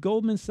people absolutely. give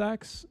Goldman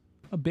Sachs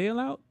a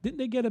bailout? Didn't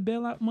they get a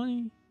bailout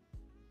money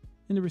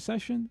in the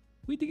recession?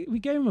 We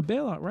gave them a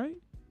bailout, right?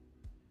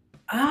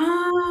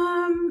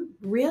 I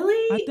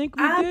Really? think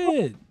we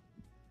did.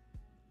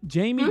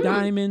 Jamie Mm,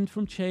 Dimon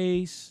from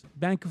Chase,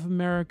 Bank of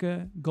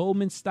America,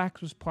 Goldman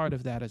Sachs was part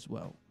of that as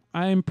well.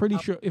 I am pretty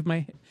sure if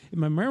my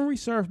memory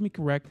serves me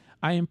correct,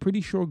 I am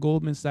pretty sure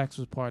Goldman Sachs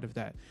was part of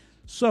that.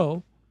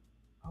 So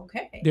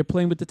okay, they're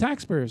playing with the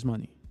taxpayers'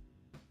 money.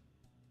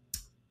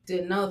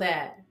 didn't know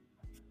that.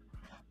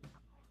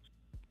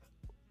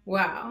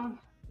 Wow.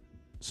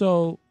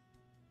 So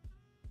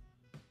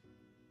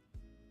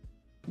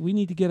we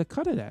need to get a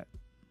cut of that.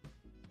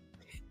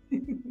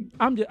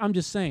 I'm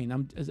just saying.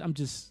 I'm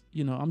just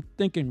I'm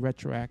thinking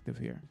retroactive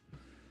here.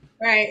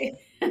 Right.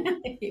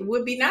 It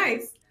would be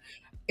nice.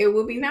 It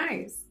would be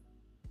nice.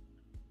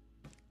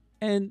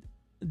 And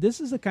this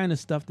is the kind of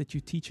stuff that you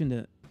teach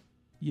in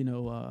you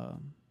know uh,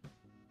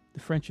 the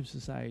Friendship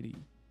Society.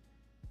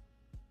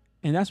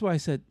 And that's why I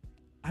said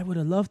I would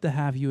have loved to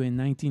have you in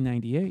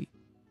 1998.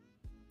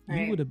 You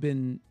would Right. have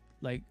been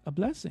like a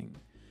blessing.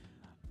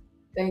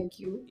 Thank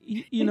you.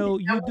 You know,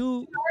 you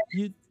do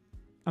you.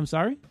 I'm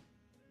sorry.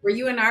 Were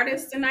you an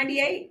artist in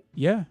 '98?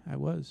 Yeah, I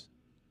was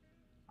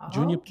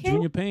Junior Okay.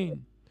 Junior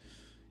Payne.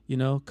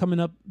 Coming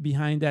up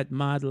behind that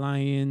Mod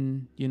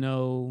Lion.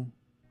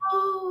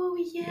 Oh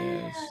yeah.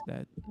 Yes,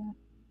 that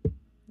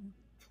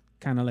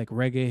kind of like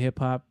reggae hip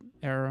hop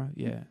era.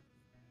 Yeah, I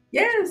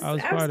Yes,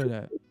 was part of absolutely.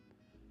 that.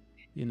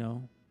 You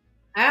know,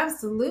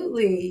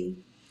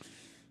 Absolutely.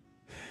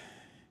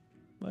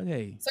 but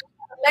hey, So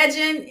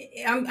legend.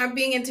 I'm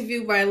being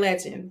interviewed by a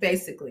legend,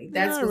 basically.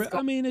 That's what's I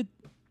going. mean,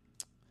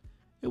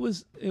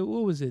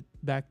 what was it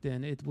back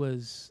then? It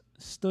was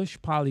Stush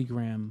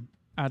Polygram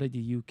out of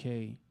the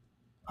UK.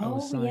 I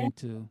was Oh yeah. signed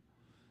to.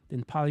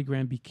 Then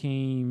Polygram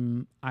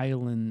became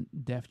Island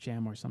Def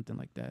Jam or something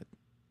like that.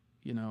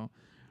 You know,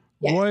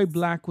 Roy Yes.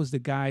 Black was the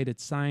guy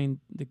that signed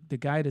the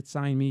guy that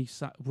signed me.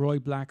 Roy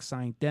Black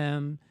signed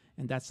them,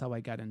 and that's how I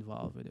got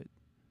involved with it.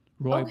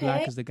 Roy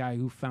Black Okay. is the guy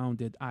who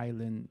founded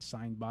Island,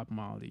 signed Bob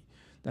Marley.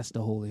 That's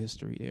the whole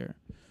history there.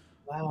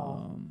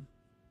 Wow. Um,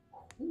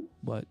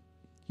 but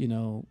you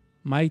know,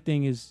 my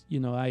thing is,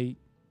 I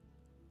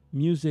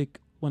music.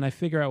 When I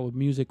figure out what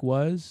music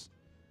was,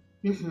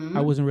 I Mm-hmm.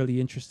 wasn't really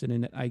interested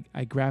in it.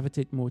 I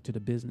gravitate more to the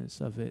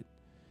business of it,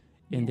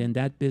 and Yeah. then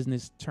that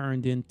business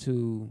turned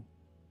into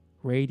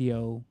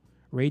radio.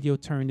 Radio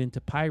turned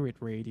into pirate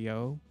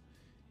radio,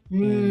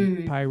 and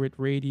Mm. pirate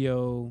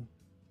radio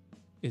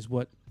is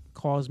what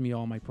caused me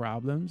all my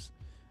problems.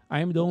 I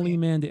am the only Okay.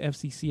 man the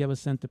FCC ever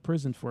sent to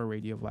prison for a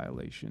radio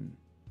violation.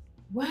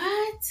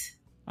 What?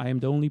 I am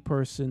the only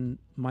person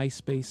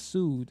MySpace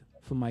sued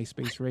for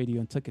MySpace radio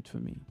and took it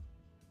from me.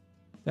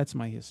 That's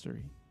my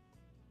history.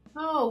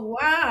 Oh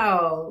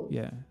wow.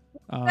 Yeah.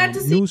 Glad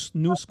to see.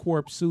 News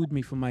Corp sued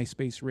me for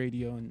MySpace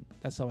radio, and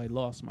that's how I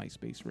lost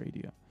MySpace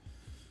radio.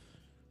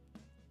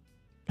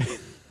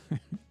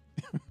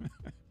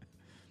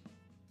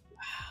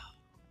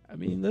 I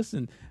mean,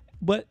 listen,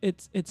 but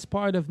it's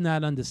part of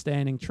not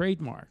understanding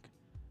trademark.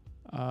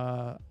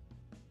 Uh,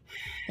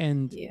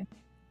 and Yeah.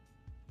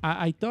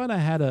 I thought I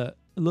had a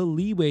little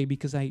leeway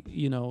because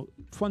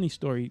funny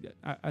story.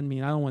 I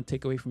mean, I don't want to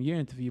take away from your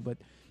interview, but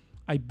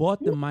I bought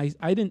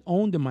I didn't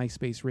own the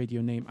MySpace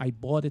radio name. I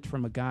bought it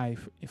from a guy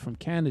from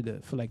Canada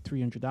for like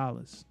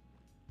 $300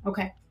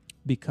 Okay.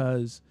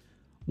 because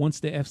once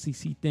the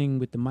FCC thing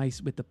with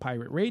the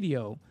pirate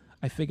radio,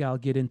 I figure I'll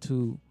get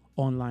into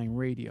online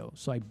radio.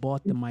 So I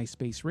bought the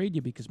MySpace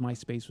radio because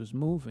MySpace was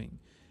moving.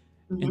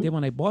 And then Mm-hmm.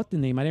 when I bought the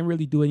name, I didn't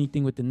really do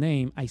anything with the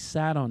name. I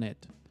sat on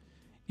it.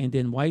 And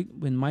then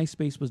when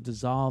MySpace was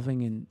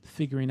dissolving and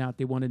figuring out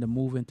they wanted to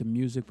move into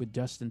music with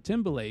Justin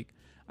Timberlake,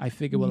 I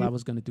figured, well, Mm-hmm. I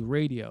was going to do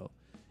radio.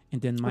 And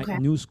then my Okay.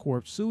 News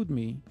Corp sued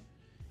me.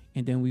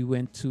 And then we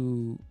went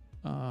to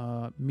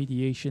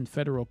mediation,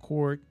 federal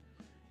court,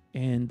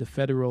 and the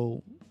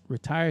federal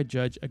retired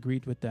judge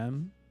agreed with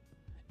them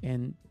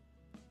and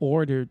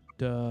ordered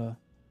the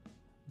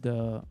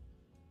the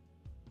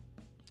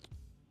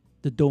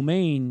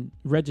domain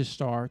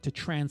registrar to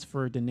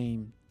transfer the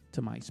name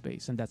to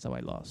MySpace, and that's how I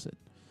lost it.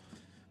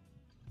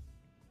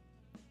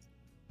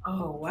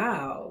 Oh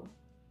wow.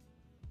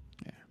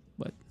 Yeah,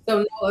 but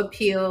So no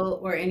appeal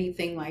or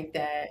anything like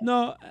that.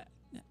 no,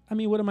 I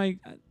mean, what am I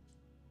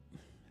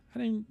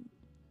didn't,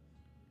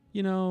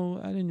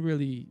 I didn't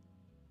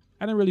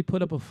really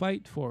put up a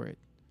fight for it,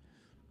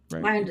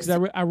 right? I Because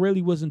understand. I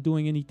really wasn't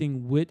doing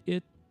anything with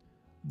it,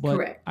 but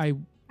Correct.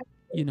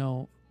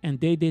 and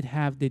they did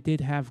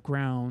have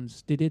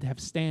grounds, they did have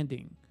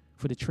standing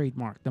for the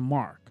trademark, the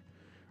mark,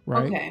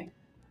 right? Okay.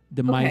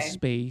 The Okay.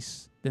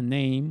 MySpace, the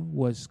name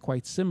was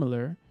quite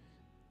similar,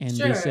 and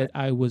they Sure. said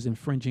I was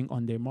infringing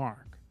on their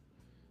mark.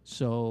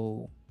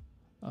 So,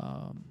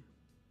 um,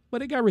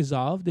 but it got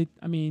resolved.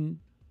 I mean,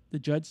 the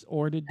judge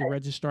ordered the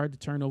registrar to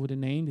turn over the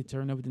name. They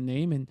turned over the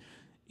name, and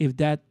if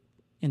that,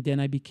 and then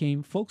I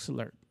became Folks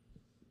Alert,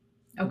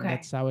 and Okay.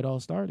 that's how it all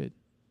started.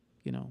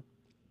 You know,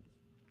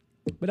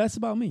 but that's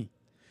about me.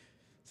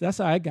 So that's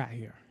how I got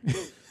here.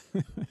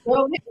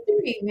 Well,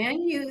 victory,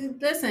 man. You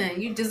listen.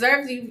 You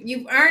deserve.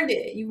 You've earned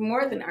it. You've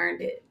more than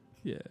earned it.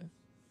 Yeah.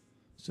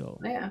 So,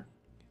 Yeah.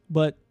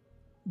 but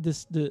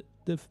this the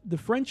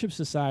friendship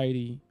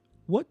society.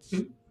 What's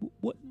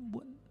what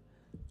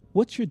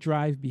what's your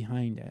drive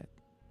behind that?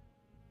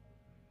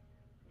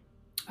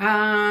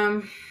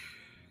 Um.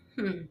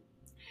 Hmm.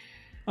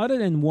 Other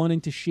than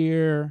wanting to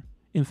share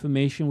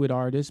information with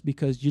artists,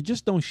 because you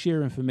just don't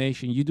share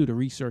information, you do the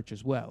research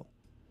as well,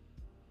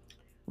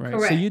 right?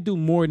 So you Correct. do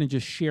more than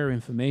just share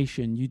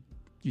information.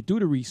 You do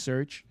the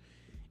research,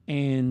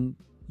 and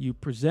you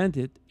present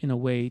it in a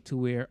way to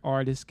where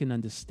artists can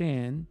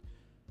understand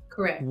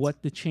Correct.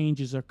 what the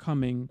changes are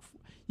coming.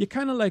 You're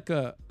kind of like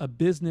a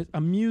business, a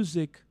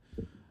music.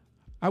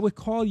 I would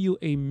call you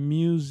a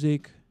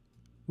music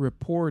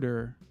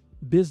reporter,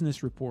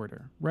 business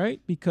reporter,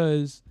 right?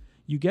 Because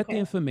you get the Okay.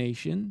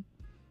 information,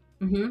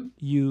 Mm-hmm.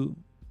 you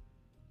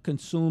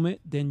consume it,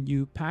 then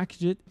you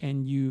package it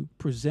and you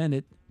present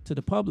it to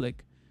the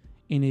public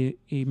in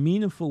a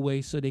meaningful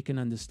way so they can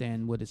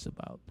understand what it's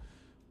about. Okay.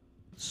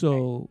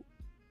 So,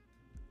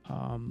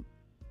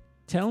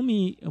 tell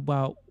me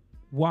about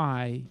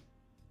why,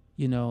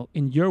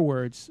 in your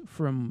words,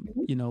 from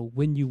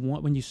when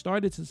you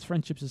started this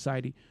friendship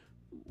society,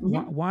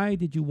 Mm-hmm. why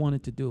did you want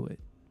it to do it?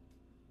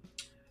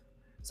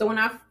 So when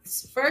I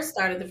first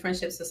started the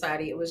Friendship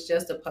Society, it was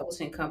just a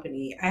publishing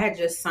company. I had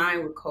just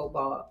signed with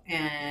Cobalt,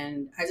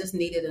 and I just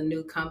needed a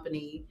new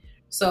company.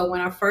 So when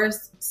I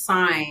first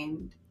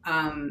signed,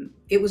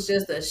 It was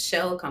just a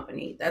shell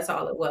company. That's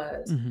all it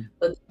was. Mm-hmm.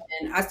 But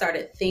then I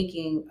started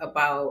thinking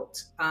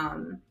about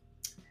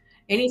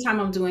anytime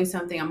I'm doing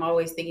something, I'm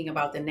always thinking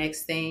about the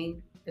next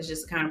thing. It's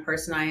just the kind of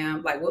person I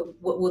am. Like,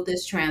 what will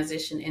this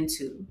transition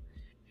into?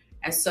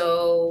 And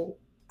so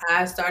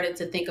I started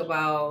to think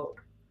about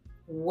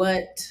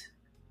what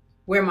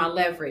where my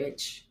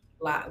leverage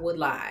would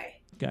lie.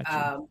 Got you.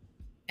 Um,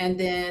 and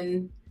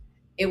then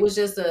it was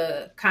just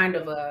a kind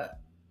of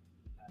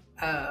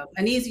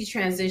an easy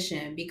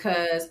transition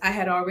because I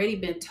had already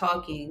been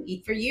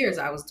talking for years.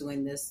 I was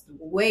doing this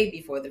way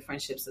before the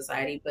Friendship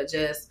Society, but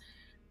just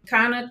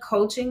kind of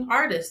coaching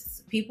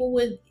artists. People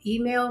would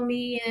email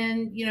me,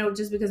 and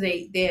just because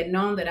they had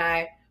known that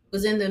I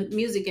was in the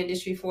music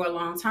industry for a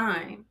long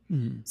time.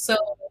 Mm-hmm. So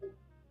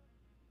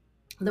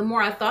the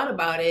more I thought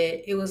about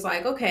it, it was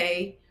like,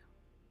 okay,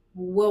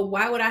 well,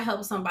 why would I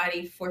help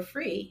somebody for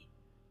free?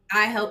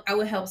 I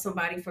would help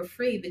somebody for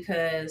free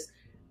because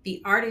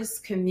the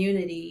artist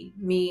community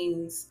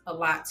means a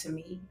lot to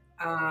me.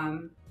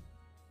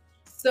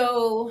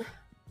 So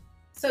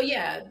so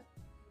yeah,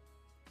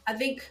 I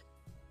think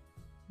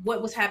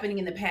what was happening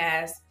in the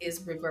past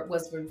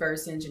was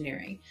reverse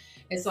engineering.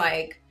 It's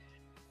like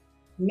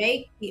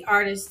make the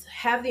artists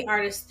have the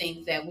artists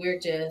think that we're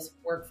just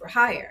work for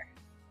hire,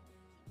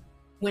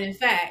 when in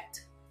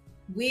fact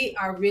we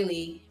are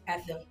really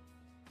at the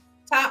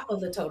top of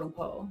the totem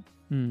pole.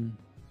 Mm.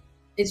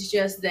 It's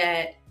just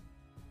that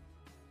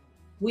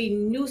we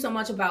knew so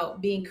much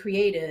about being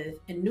creative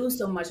and knew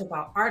so much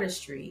about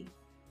artistry,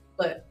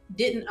 but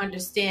didn't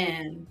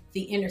understand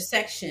the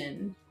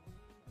intersection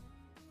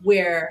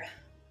where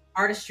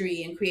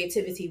artistry and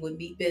creativity would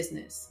meet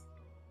business.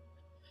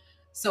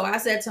 So I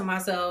said to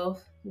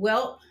myself,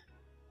 well,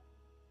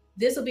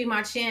 this will be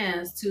my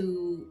chance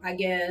to, I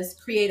guess,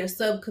 create a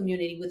sub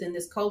community within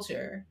this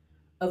culture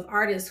of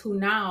artists who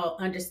now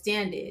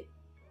understand it.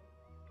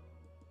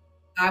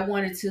 I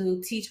wanted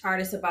to teach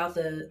artists about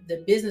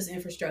the business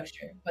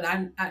infrastructure, but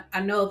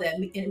I know that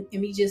in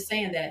me just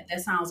saying that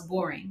sounds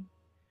boring.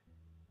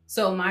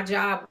 So my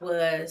job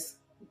was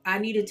I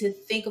needed to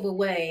think of a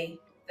way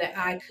that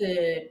I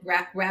could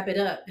wrap it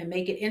up and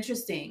make it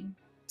interesting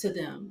to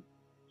them.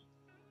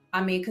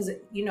 I mean, because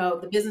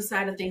the business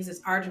side of things is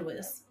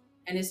arduous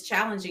and it's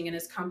challenging and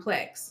it's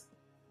complex.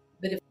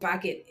 But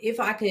if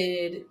I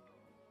could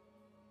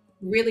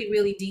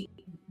really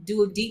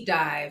do deep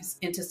dives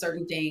into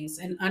certain things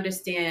and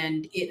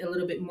understand it a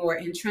little bit more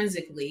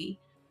intrinsically,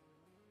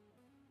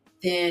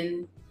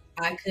 then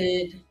I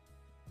could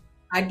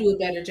I do a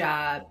better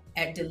job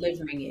at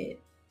delivering it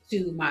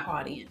to my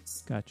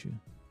audience. Got you.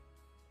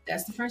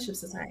 That's the Friendship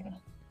Society.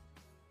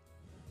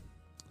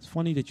 It's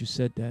funny that you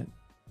said that.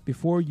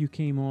 Before you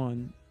came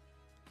on,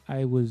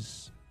 I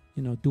was,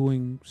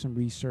 doing some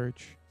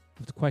research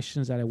of the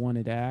questions that I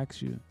wanted to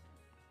ask you.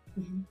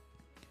 Mm-hmm.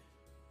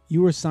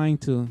 You were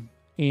signed to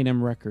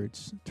A&M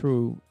Records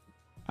through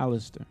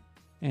Alistair,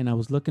 and I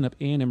was looking up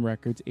A&M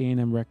Records.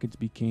 A&M Records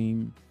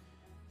became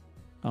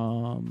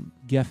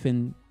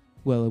Geffen.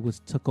 Well, it was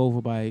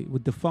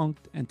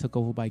defunct and took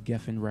over by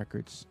Geffen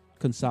Records,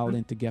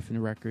 consolidated into Geffen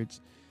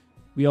Records.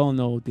 We all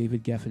know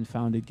David Geffen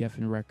founded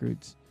Geffen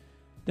Records.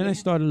 Then I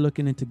started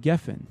looking into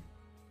Geffen,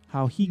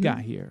 how he got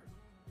here.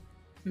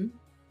 Mm-hmm.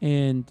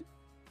 And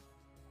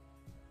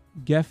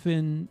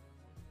Geffen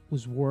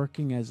was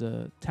working as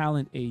a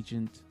talent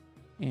agent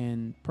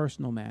and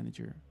personal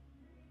manager.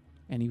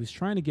 And he was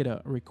trying to get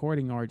a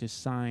recording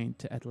artist signed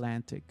to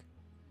Atlantic.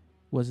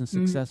 Wasn't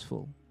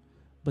successful.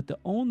 But the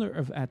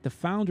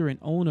founder and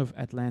owner of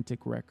Atlantic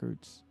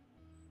Records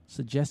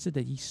suggested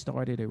that he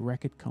started a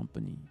record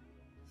company.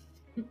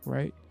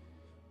 Right?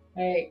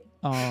 Right.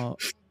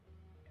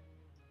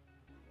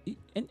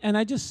 And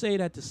I just say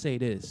that to say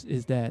this,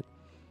 is that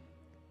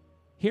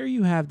here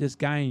you have this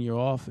guy in your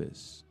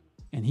office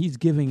and he's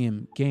giving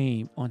him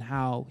game on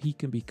how he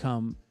can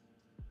become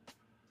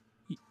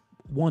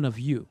one of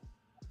you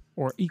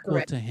or equal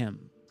Correct. to him.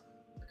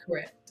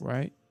 Correct.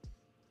 Right?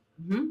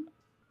 Mm-hmm.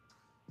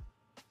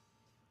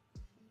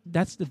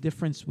 That's the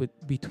difference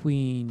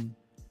between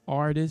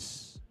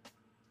artists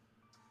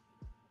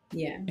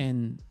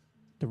and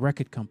the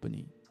record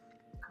company.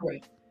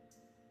 Correct.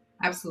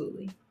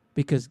 Absolutely.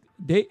 Because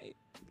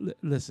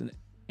listen,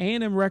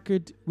 A&M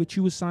Record, which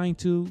you were signed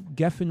to,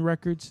 Geffen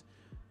Records,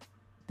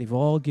 they've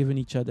all given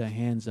each other a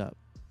hands up.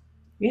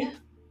 Yeah.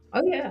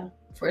 Oh yeah,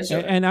 for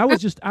sure. And I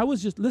was just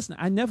listen.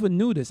 I never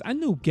knew this. I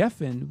knew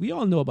Geffen. We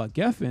all know about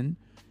Geffen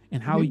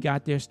and how he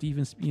got there.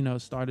 Steven,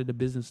 started the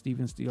business.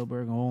 Steven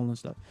Spielberg and all that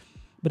stuff.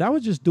 But I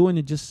was just doing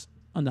it just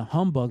on the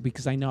humbug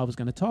because I know I was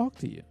going to talk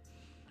to you.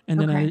 And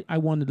then I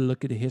wanted to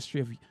look at the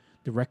history of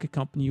the record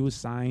company you were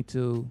signed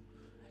to.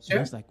 Sure. And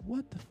I was like,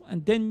 what the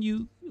and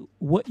then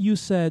what you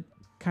said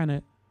kind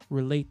of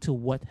relate to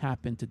what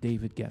happened to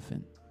David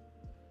Geffen.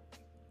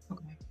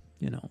 Okay.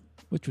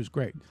 Which was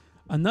great.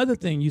 Another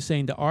thing you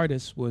saying the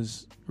artist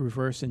was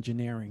reverse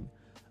engineering.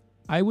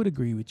 I would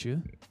agree with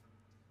you.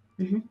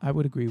 Mm-hmm. I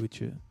would agree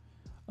with you.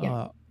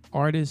 Yeah.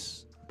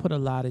 Artists put a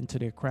lot into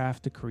their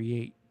craft to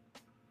create.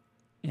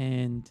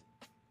 And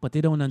but they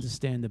don't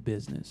understand the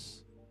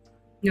business,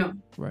 No.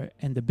 right?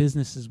 And the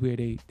business is where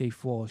they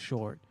fall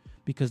short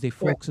because they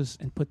Correct. focus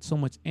and put so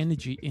much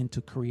energy into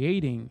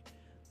creating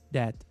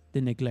that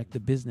they neglect the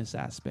business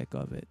aspect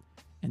of it.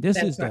 And this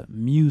is That's right. the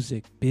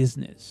music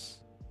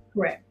business,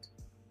 Correct.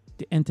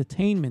 the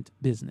entertainment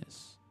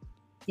business.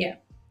 Yeah.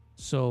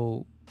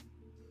 So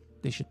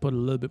they should put a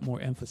little bit more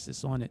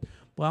emphasis on it.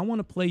 But I want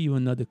to play you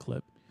another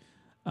clip.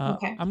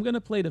 Okay. I'm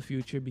gonna play the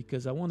future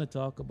because I want to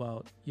talk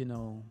about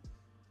your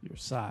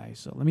size.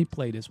 So let me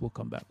play this. We'll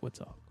come back. We'll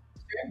talk.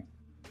 Sure.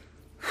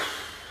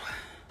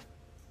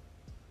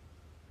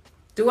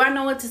 Do I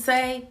know what to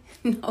say?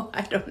 No,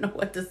 I don't know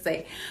what to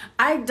say.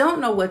 I don't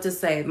know what to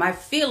say. My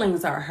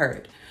feelings are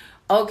hurt.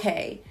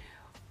 Okay.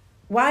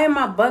 Why am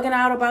I bugging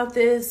out about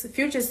this?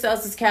 Future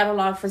sells his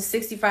catalog for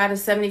 65 to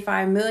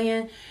 75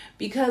 million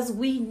because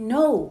we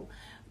know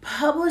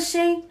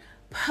publishing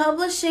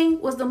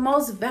was the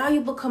most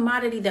valuable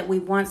commodity that we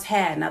once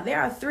had. Now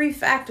there are three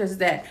factors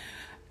that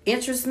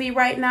interest me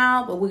right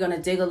now, but we're going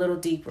to dig a little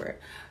deeper.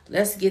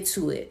 Let's get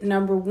to it.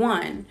 Number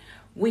one,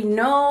 we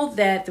know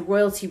that the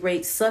royalty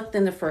rate sucked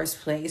in the first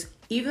place.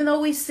 Even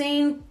though we've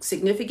seen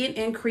significant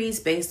increase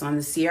based on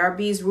the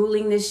CRB's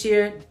ruling this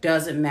year,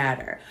 doesn't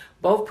matter.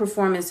 Both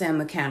performance and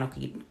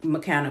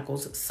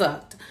mechanicals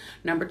sucked.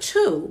 Number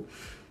two,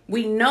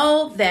 we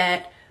know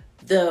that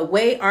the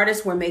way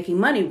artists were making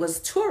money was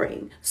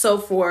touring. So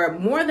for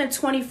more than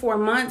 24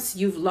 months,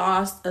 you've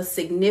lost a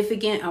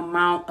significant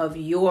amount of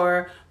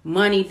your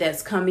money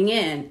that's coming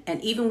in.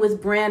 And even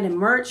with brand and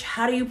merch,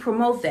 how do you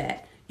promote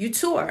that? You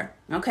tour.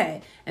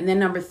 Okay. And then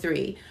number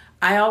three,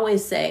 I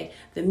always say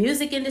the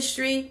music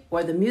industry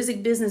or the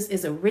music business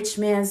is a rich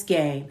man's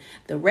game.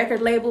 The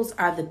record labels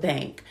are the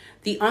bank.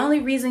 The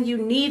only reason you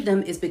need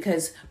them is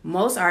because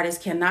most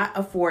artists cannot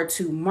afford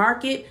to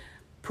market,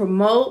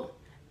 promote,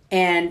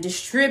 and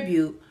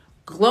distribute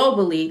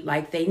globally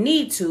like they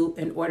need to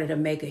in order to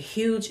make a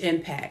huge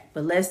impact.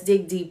 But let's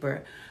dig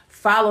deeper.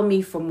 Follow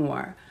me for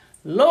more.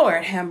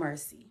 Lord have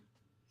mercy.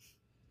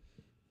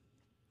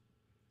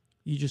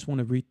 You just want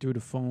to read through the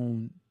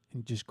phone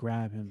and just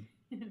grab him.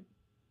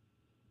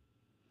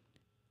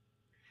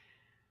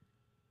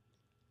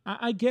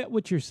 I get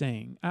what you're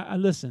saying. I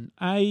listen.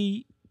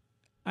 I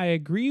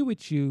agree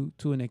with you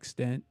to an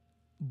extent,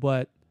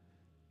 but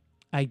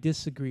I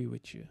disagree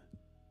with you.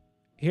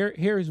 Here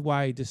is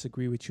why I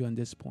disagree with you on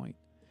this point.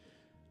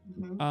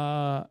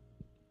 Mm-hmm.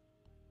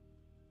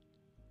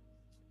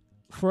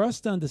 For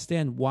us to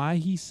understand why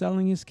he's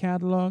selling his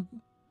catalog,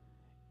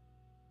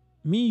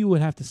 you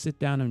would have to sit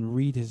down and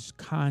read his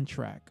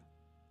contract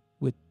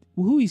with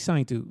who he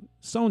signed to.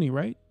 Sony,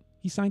 right?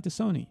 He signed to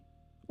Sony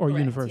or Correct.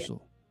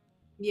 Universal.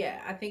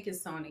 Yeah, I think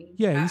it's Sony.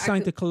 Yeah, he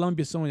signed could. to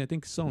Columbia Sony. I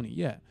think Sony.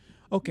 Yeah.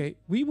 Okay,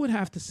 we would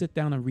have to sit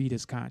down and read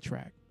his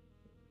contract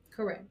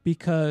Correct.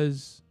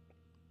 because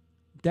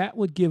that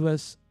would give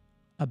us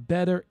a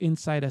better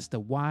insight as to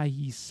why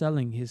he's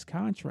selling his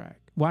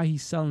contract, why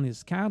he's selling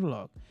his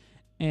catalog.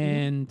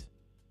 And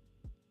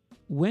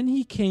when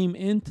he came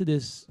into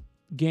this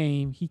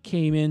game, he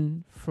came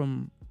in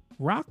from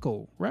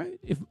Rocco, right?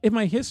 If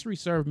my history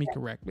served me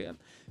correctly.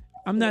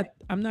 I'm not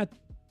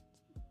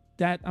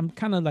I'm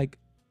kind of like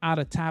out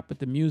of tap at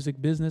the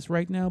music business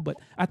right now, but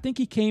I think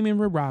he came in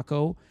with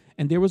Rocco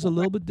and there was a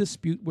little bit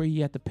dispute where he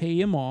had to pay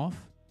him off,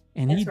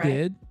 and That's he right.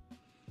 did.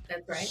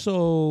 That's right.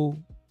 So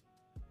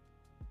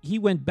he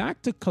went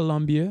back to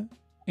Columbia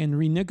and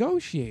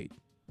renegotiate,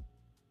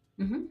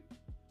 Mm-hmm.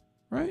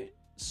 right?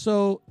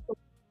 So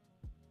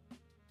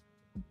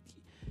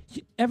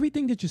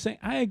everything that you're saying,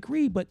 I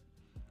agree, but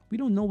we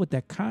don't know what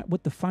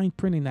what the fine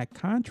print in that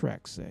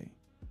contract say.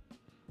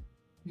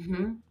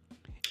 Mm-hmm.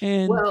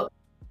 And Well,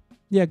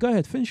 yeah, go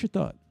ahead, finish your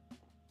thought.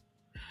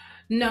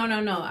 no, no,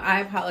 no.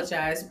 I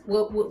apologize.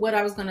 What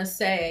I was going to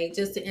say,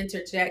 just to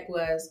interject,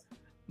 was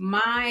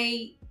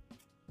my,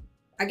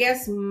 I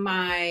guess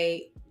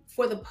my,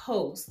 for the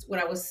post, what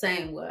I was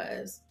saying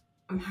was,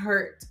 I'm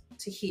hurt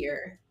to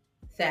hear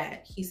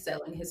that he's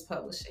selling his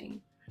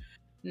publishing.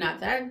 Not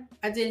that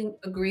I didn't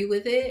agree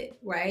with it,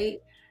 right?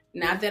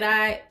 Not that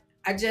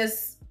I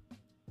just,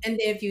 and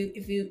then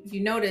if you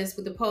notice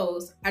with the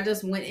post, I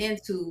just went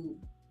into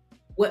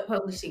what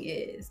publishing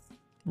is,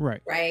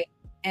 Right, right?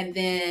 And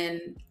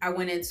then I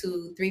went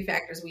into three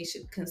factors we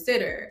should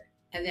consider.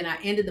 And then I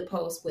ended the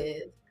post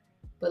with,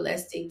 but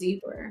let's dig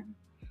deeper.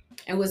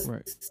 And with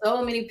right.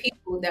 so many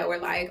people that were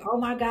like, oh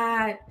my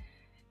God,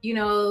 you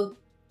know,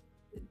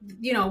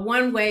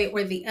 one way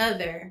or the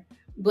other.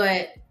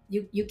 But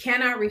you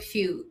cannot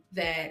refute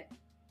that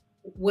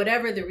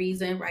whatever the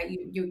reason, right?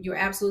 You're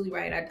absolutely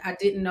right. I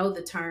didn't know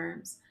the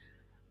terms.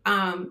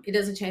 It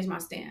doesn't change my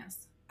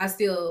stance. I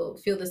still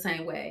feel the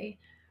same way.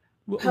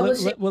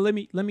 Publishing. Well, let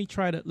me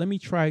try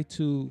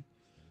to,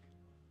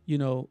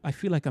 I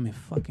feel like I'm in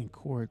fucking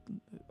court.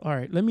 All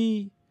right, let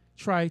me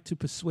try to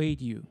persuade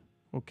you,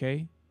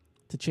 okay,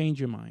 to change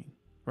your mind.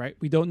 Right?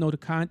 We don't know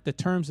the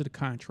terms of the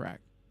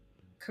contract.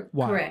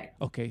 Why?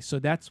 Correct. Okay, so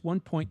that's one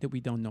point that we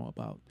don't know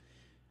about.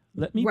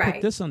 Let me put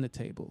Right. this on the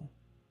table.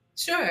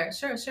 Sure.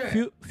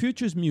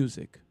 Future's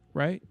music,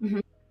 right?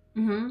 Mhm.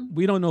 Mm-hmm.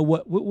 We don't know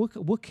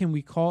what can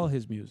we call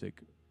his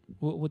music.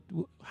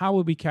 How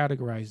would we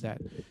categorize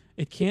that?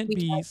 It can't We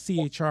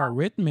be CHR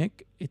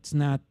rhythmic. It's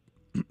not.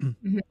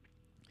 Mhm.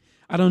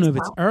 I don't know It's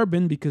if it's pop.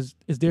 urban because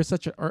is there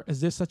such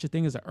a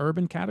thing as an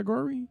urban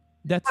category?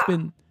 That's Pop.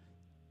 been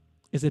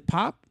Is it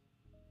pop?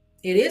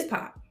 It is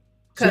pop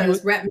So you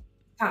because rap music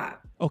is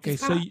pop. okay?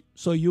 It's pop.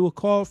 So you will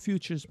call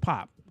Futures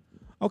pop?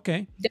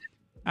 Okay. Yeah.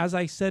 As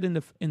I said in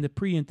the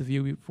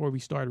pre-interview before we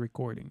started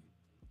recording,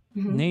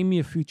 Mhm. name me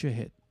a Future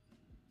hit.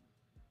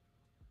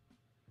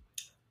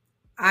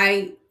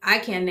 I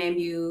can't name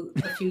you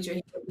a future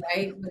hit,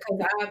 right? Because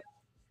I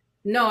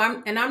no,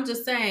 I'm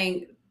just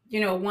saying,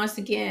 once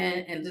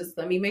again, and just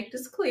let me make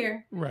this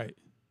clear. Right.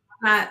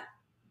 Not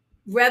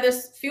rather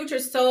Future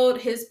sold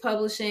his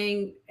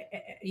publishing,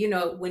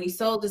 when he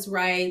sold his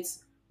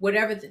rights,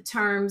 whatever the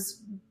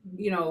terms,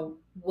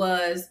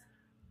 was.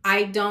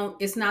 I don't.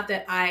 It's not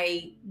that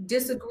I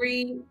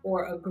disagree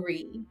or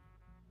agree,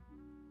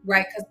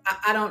 right? Because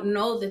I don't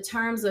know the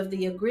terms of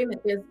the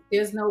agreement.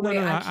 There's no No, way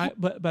no, no. I can.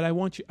 But I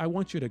want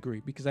you to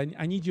agree because I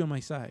need you on my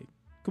side.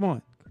 Come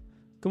on,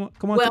 Well,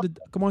 come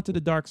on to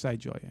the dark side,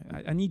 Joya.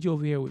 I need you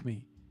over here with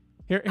me.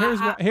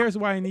 I Here's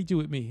why I need you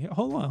with me.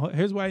 Hold on.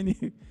 Here's why I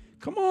need.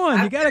 Come on,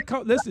 I, you gotta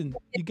come. Listen,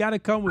 you gotta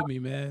come with me,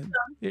 man.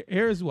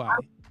 Here's why.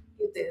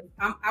 get this.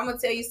 I'm gonna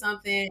tell you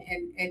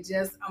something, and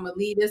just I'm gonna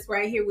leave this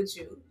right here with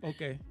you.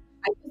 Okay.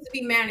 I used to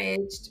be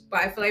managed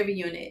by a Flavor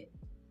Unit,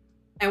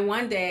 and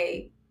one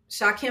day,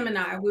 Shakim and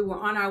I, we were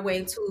on our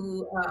way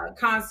to a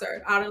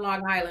concert out in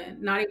Long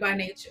Island, Naughty by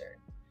Nature,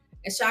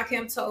 and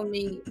Shakim told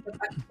me, if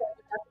I can tell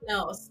you nothing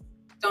else,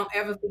 don't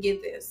ever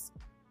forget this.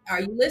 Are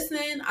you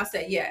listening? I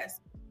said yes.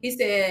 He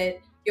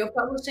said, your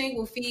publishing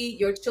will feed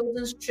your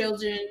children's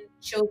children,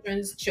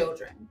 children's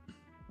children.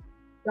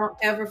 Don't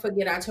ever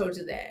forget I told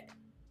you that.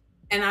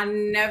 And I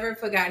never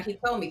forgot he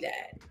told me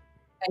that.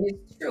 And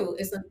it's true.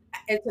 It's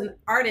an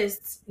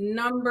artist's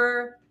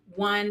number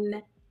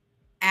one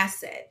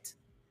asset.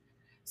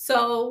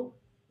 So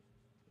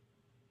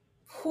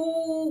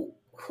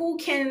who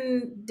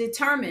can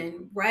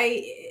determine,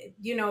 right?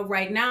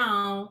 Right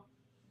now,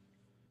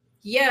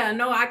 yeah,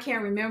 no, I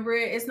can't remember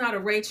it. It's not a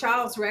Ray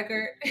Charles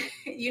record.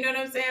 You know what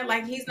I'm saying?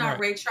 Like he's not Right.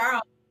 Ray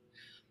Charles.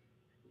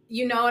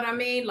 You know what I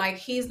mean? Like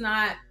he's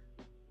not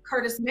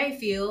Curtis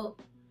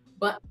Mayfield,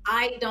 but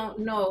I don't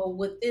know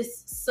what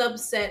this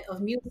subset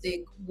of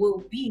music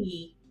will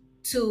be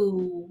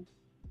to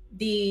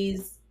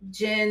these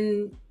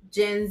Gen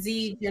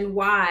Z, Gen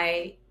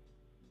Y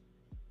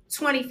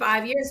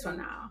 25 years from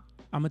now.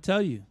 I'm gonna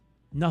tell you,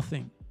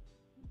 nothing,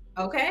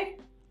 Okay?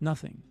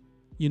 nothing.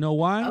 You know Oh,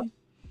 why?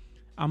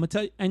 I'm gonna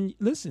tell you. And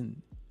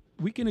listen,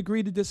 we can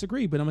agree to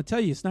disagree, but I'm gonna tell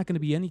you, it's not gonna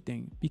be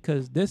anything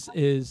because this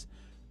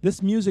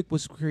music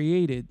was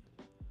created.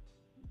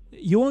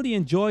 You only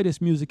enjoy this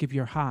music if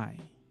you're high.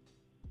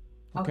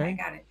 okay, Okay.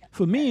 got it.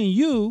 For me and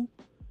you,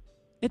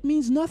 it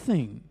means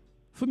nothing.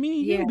 For me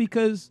and Yeah, you,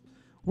 because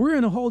we're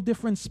in a whole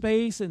different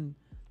space and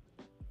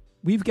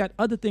we've got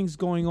other things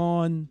going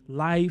on,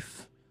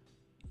 life,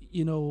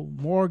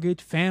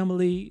 mortgage,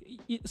 family.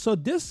 So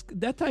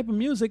that type of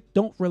music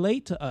don't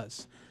relate to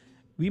us.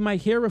 We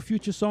might hear a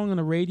Future song on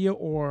the radio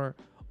or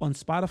on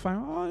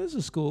Spotify. Oh, this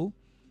is cool.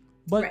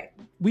 But right,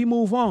 we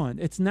move on.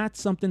 It's not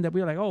something that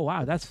we're like, oh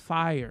wow, that's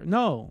fire.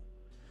 No.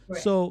 right.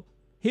 So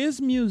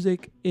his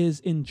music is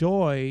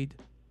enjoyed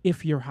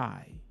if you're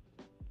high.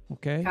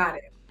 Okay. Got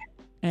it.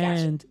 Gotcha.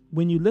 And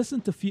when you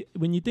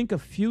when you think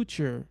of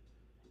Future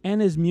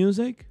and his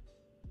music,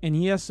 and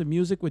he has some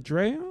music with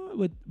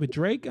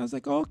Drake, I was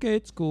like, oh, okay,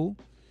 it's cool,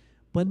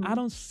 but I Mhm.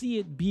 don't see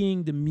it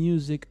being the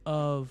music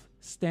of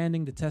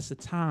standing the test of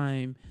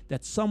time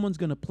that someone's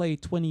gonna play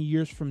 20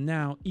 years from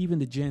now, even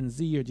the Gen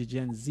Z or the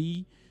Gen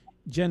Z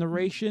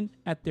generation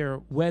at their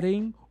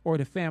wedding or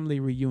the family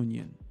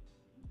reunion.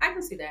 I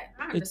can see that.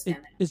 I It, it understand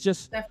that. it's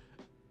just, Def-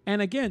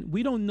 and again,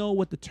 we don't know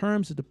what the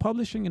terms of the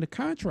publishing and the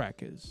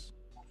contract is.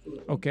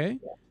 Absolutely. Okay.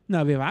 Yeah.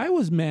 Now, if I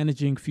was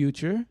managing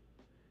Future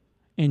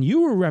and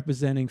you were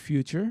representing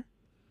Future,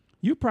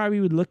 you probably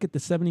would look at the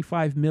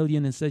 75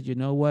 million and said, you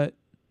know what?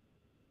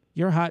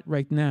 You're hot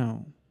right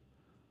now.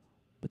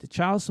 But the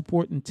child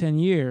support in 10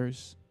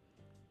 years,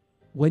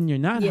 when you're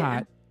not Yeah.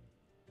 hot,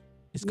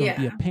 it's going to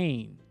be a Yeah.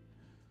 pain.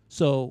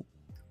 So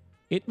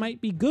it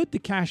might be good to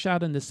cash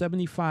out on the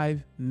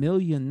 75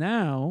 million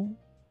now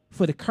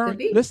for the Could current.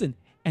 be. Listen,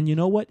 and you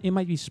know what? It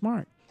might be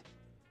smart.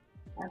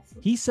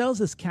 Absolutely. He sells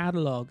his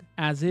catalog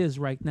as is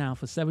right now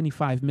for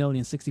 75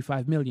 million,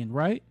 65 million,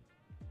 right?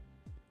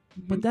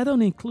 But Mhm. that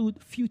don't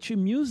include future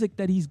music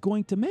that he's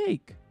going to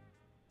make,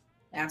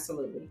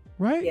 Absolutely.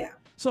 right? Yeah.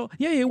 So,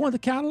 yeah, you want the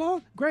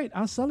catalog? Great,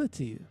 I'll sell it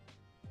to you.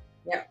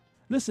 Yeah.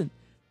 Listen,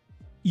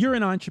 you're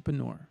an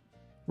entrepreneur,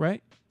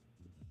 right?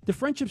 The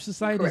Friendship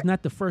Society is Correct.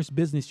 not the first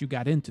business you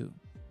got into,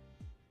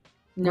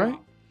 No. right?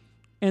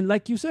 And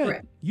like you said,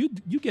 Correct. you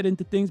get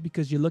into things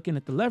because you're looking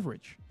at the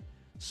leverage.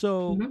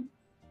 So Mhm.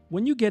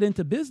 when you get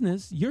into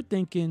business, you're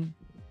thinking,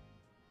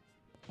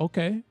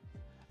 okay,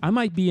 I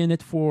might be in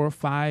it for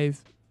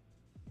 5,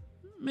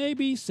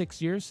 maybe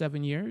 6 years,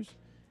 7 years,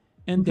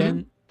 and Mhm.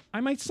 then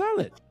I might sell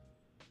it.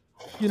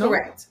 You know,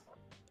 Correct.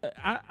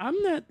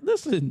 I'm not,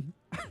 listen,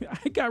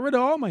 I got rid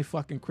of all my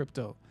fucking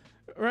crypto,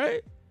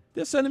 right?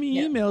 They're sending me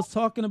Yeah. emails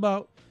talking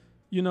about,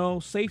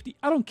 safety.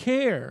 I don't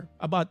care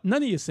about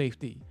none of your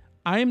safety.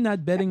 I am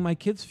not betting my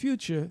kid's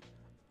future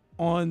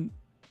on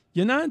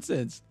your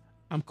nonsense.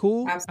 I'm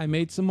cool. I Absolutely.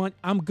 made some money.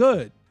 I'm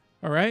good.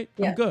 All right.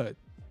 I'm Yeah. good.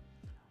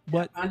 Yeah.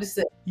 But,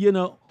 Understood.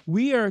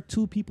 we are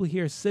two people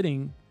here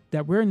sitting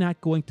that we're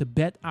not going to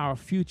bet our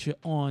future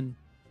on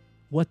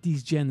what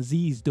these Gen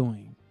Z's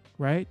doing,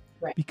 right?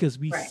 Right. Because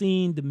we've Right.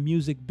 seen the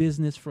music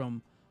business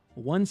from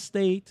one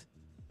state,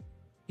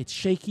 it's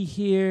shaky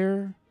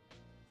here,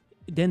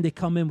 then they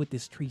come in with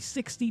this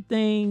 360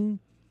 thing.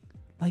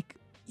 Like,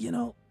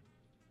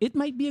 it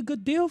might be a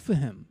good deal for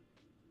him.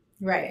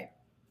 Right.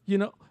 You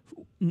know,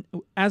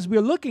 as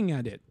we're looking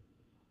at it.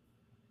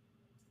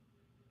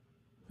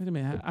 Wait a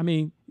minute. I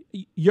mean,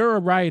 you're a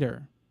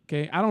writer,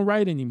 okay? I don't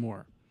write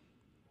anymore,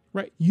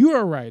 right? You're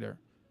a writer.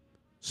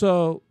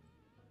 So,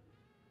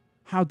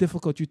 how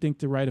difficult you think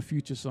to write a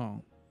future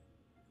song?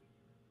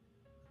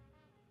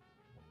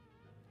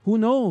 Who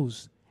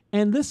knows?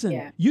 And listen,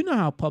 Yeah. you know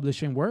how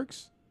publishing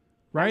works.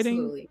 Writing,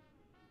 Absolutely.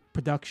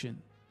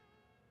 production.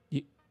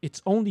 It's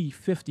only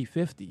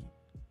 50-50.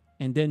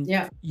 And then,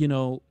 Yeah.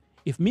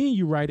 if me and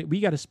you write it,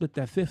 we got to split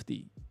that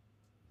 50.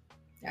 All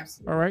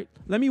Absolutely. right?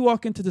 Let me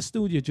walk into the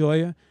studio,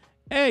 Joya.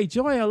 Hey,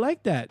 Joya, I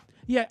like that.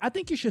 Yeah, I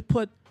think you should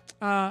put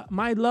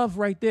My Love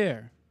right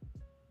there.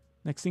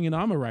 Next thing you know,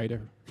 I'm a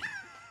writer.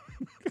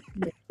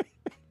 Yeah.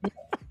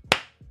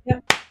 Yeah.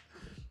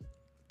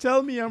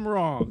 Tell me I'm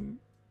wrong.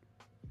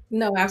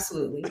 No,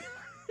 absolutely.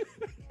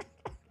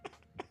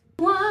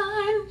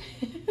 One.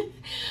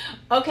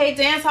 Okay,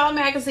 Dancehall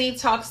Magazine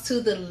talks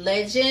to the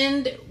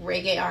legend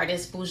reggae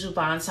artist Buju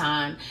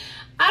Banton.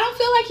 I don't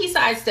feel like he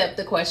sidestepped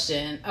the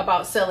question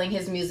about selling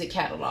his music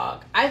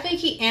catalog. I think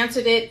he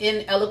answered it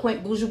in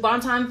eloquent Buju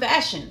Banton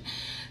fashion.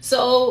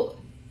 So,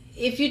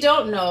 if you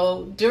don't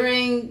know,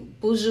 during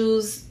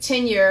Buju's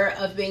tenure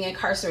of being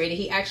incarcerated,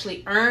 he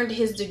actually earned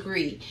his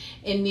degree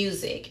in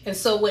music. And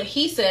so what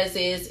he says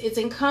is it's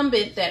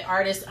incumbent that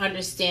artists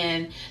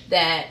understand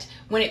that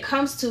when it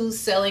comes to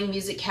selling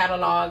music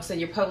catalogs and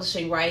your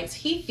publishing rights,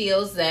 he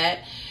feels that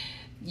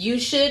you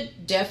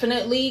should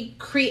definitely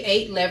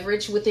create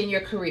leverage within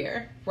your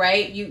career,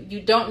 right?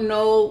 You don't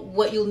know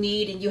what you'll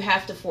need and you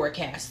have to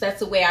forecast. That's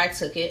the way I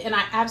took it. And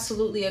I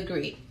absolutely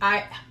agree.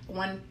 I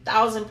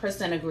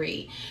 1000%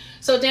 agree.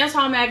 So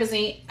Dancehall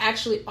Magazine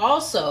actually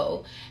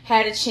also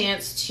had a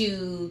chance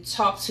to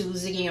talk to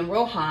Ziggy and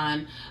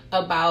Rohan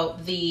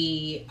about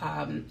the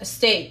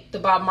estate, the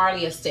Bob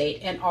Marley estate,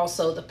 and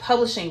also the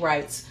publishing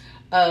rights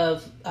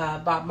of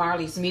Bob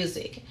Marley's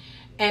music,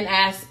 and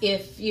asked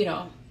if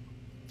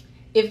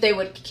they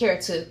would care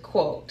to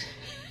quote.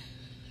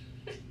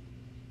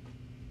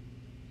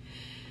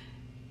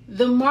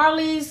 The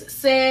Marleys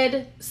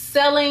said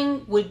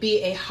selling would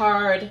be a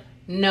hard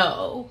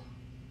no.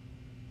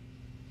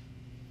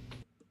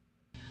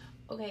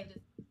 Okay.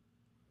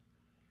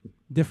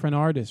 Different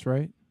artists,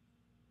 right?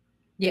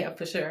 Yeah,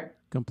 for sure.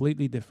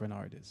 Completely different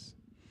artists.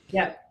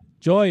 Yeah.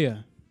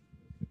 Joya,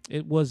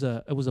 it was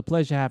a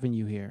pleasure having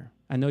you here.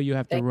 I know you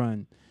have to Thank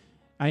run.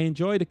 I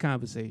enjoyed the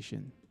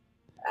conversation.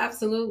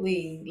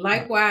 Absolutely. Uh,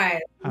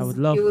 Likewise. I would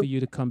It love for was you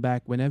to come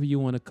back whenever you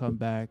want to come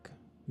back.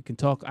 We can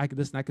talk. I could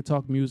listen. I could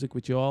talk music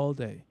with you all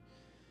day.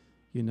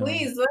 You know.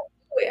 please let's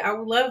do it. I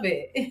would love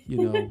it. You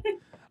know.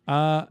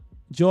 Uh,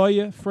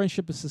 Joya,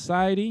 Friendship and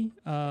Society.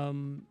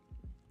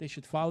 They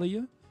should follow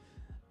you.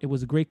 It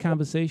was a great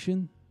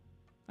conversation.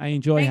 I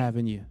enjoy Thank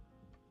having you.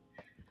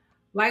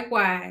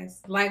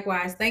 Likewise.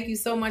 Likewise. Thank you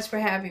so much for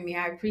having me.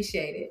 I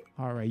appreciate it.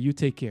 All right. You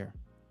take care.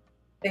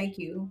 Thank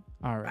you.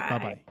 All right. Bye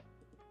Bye. bye.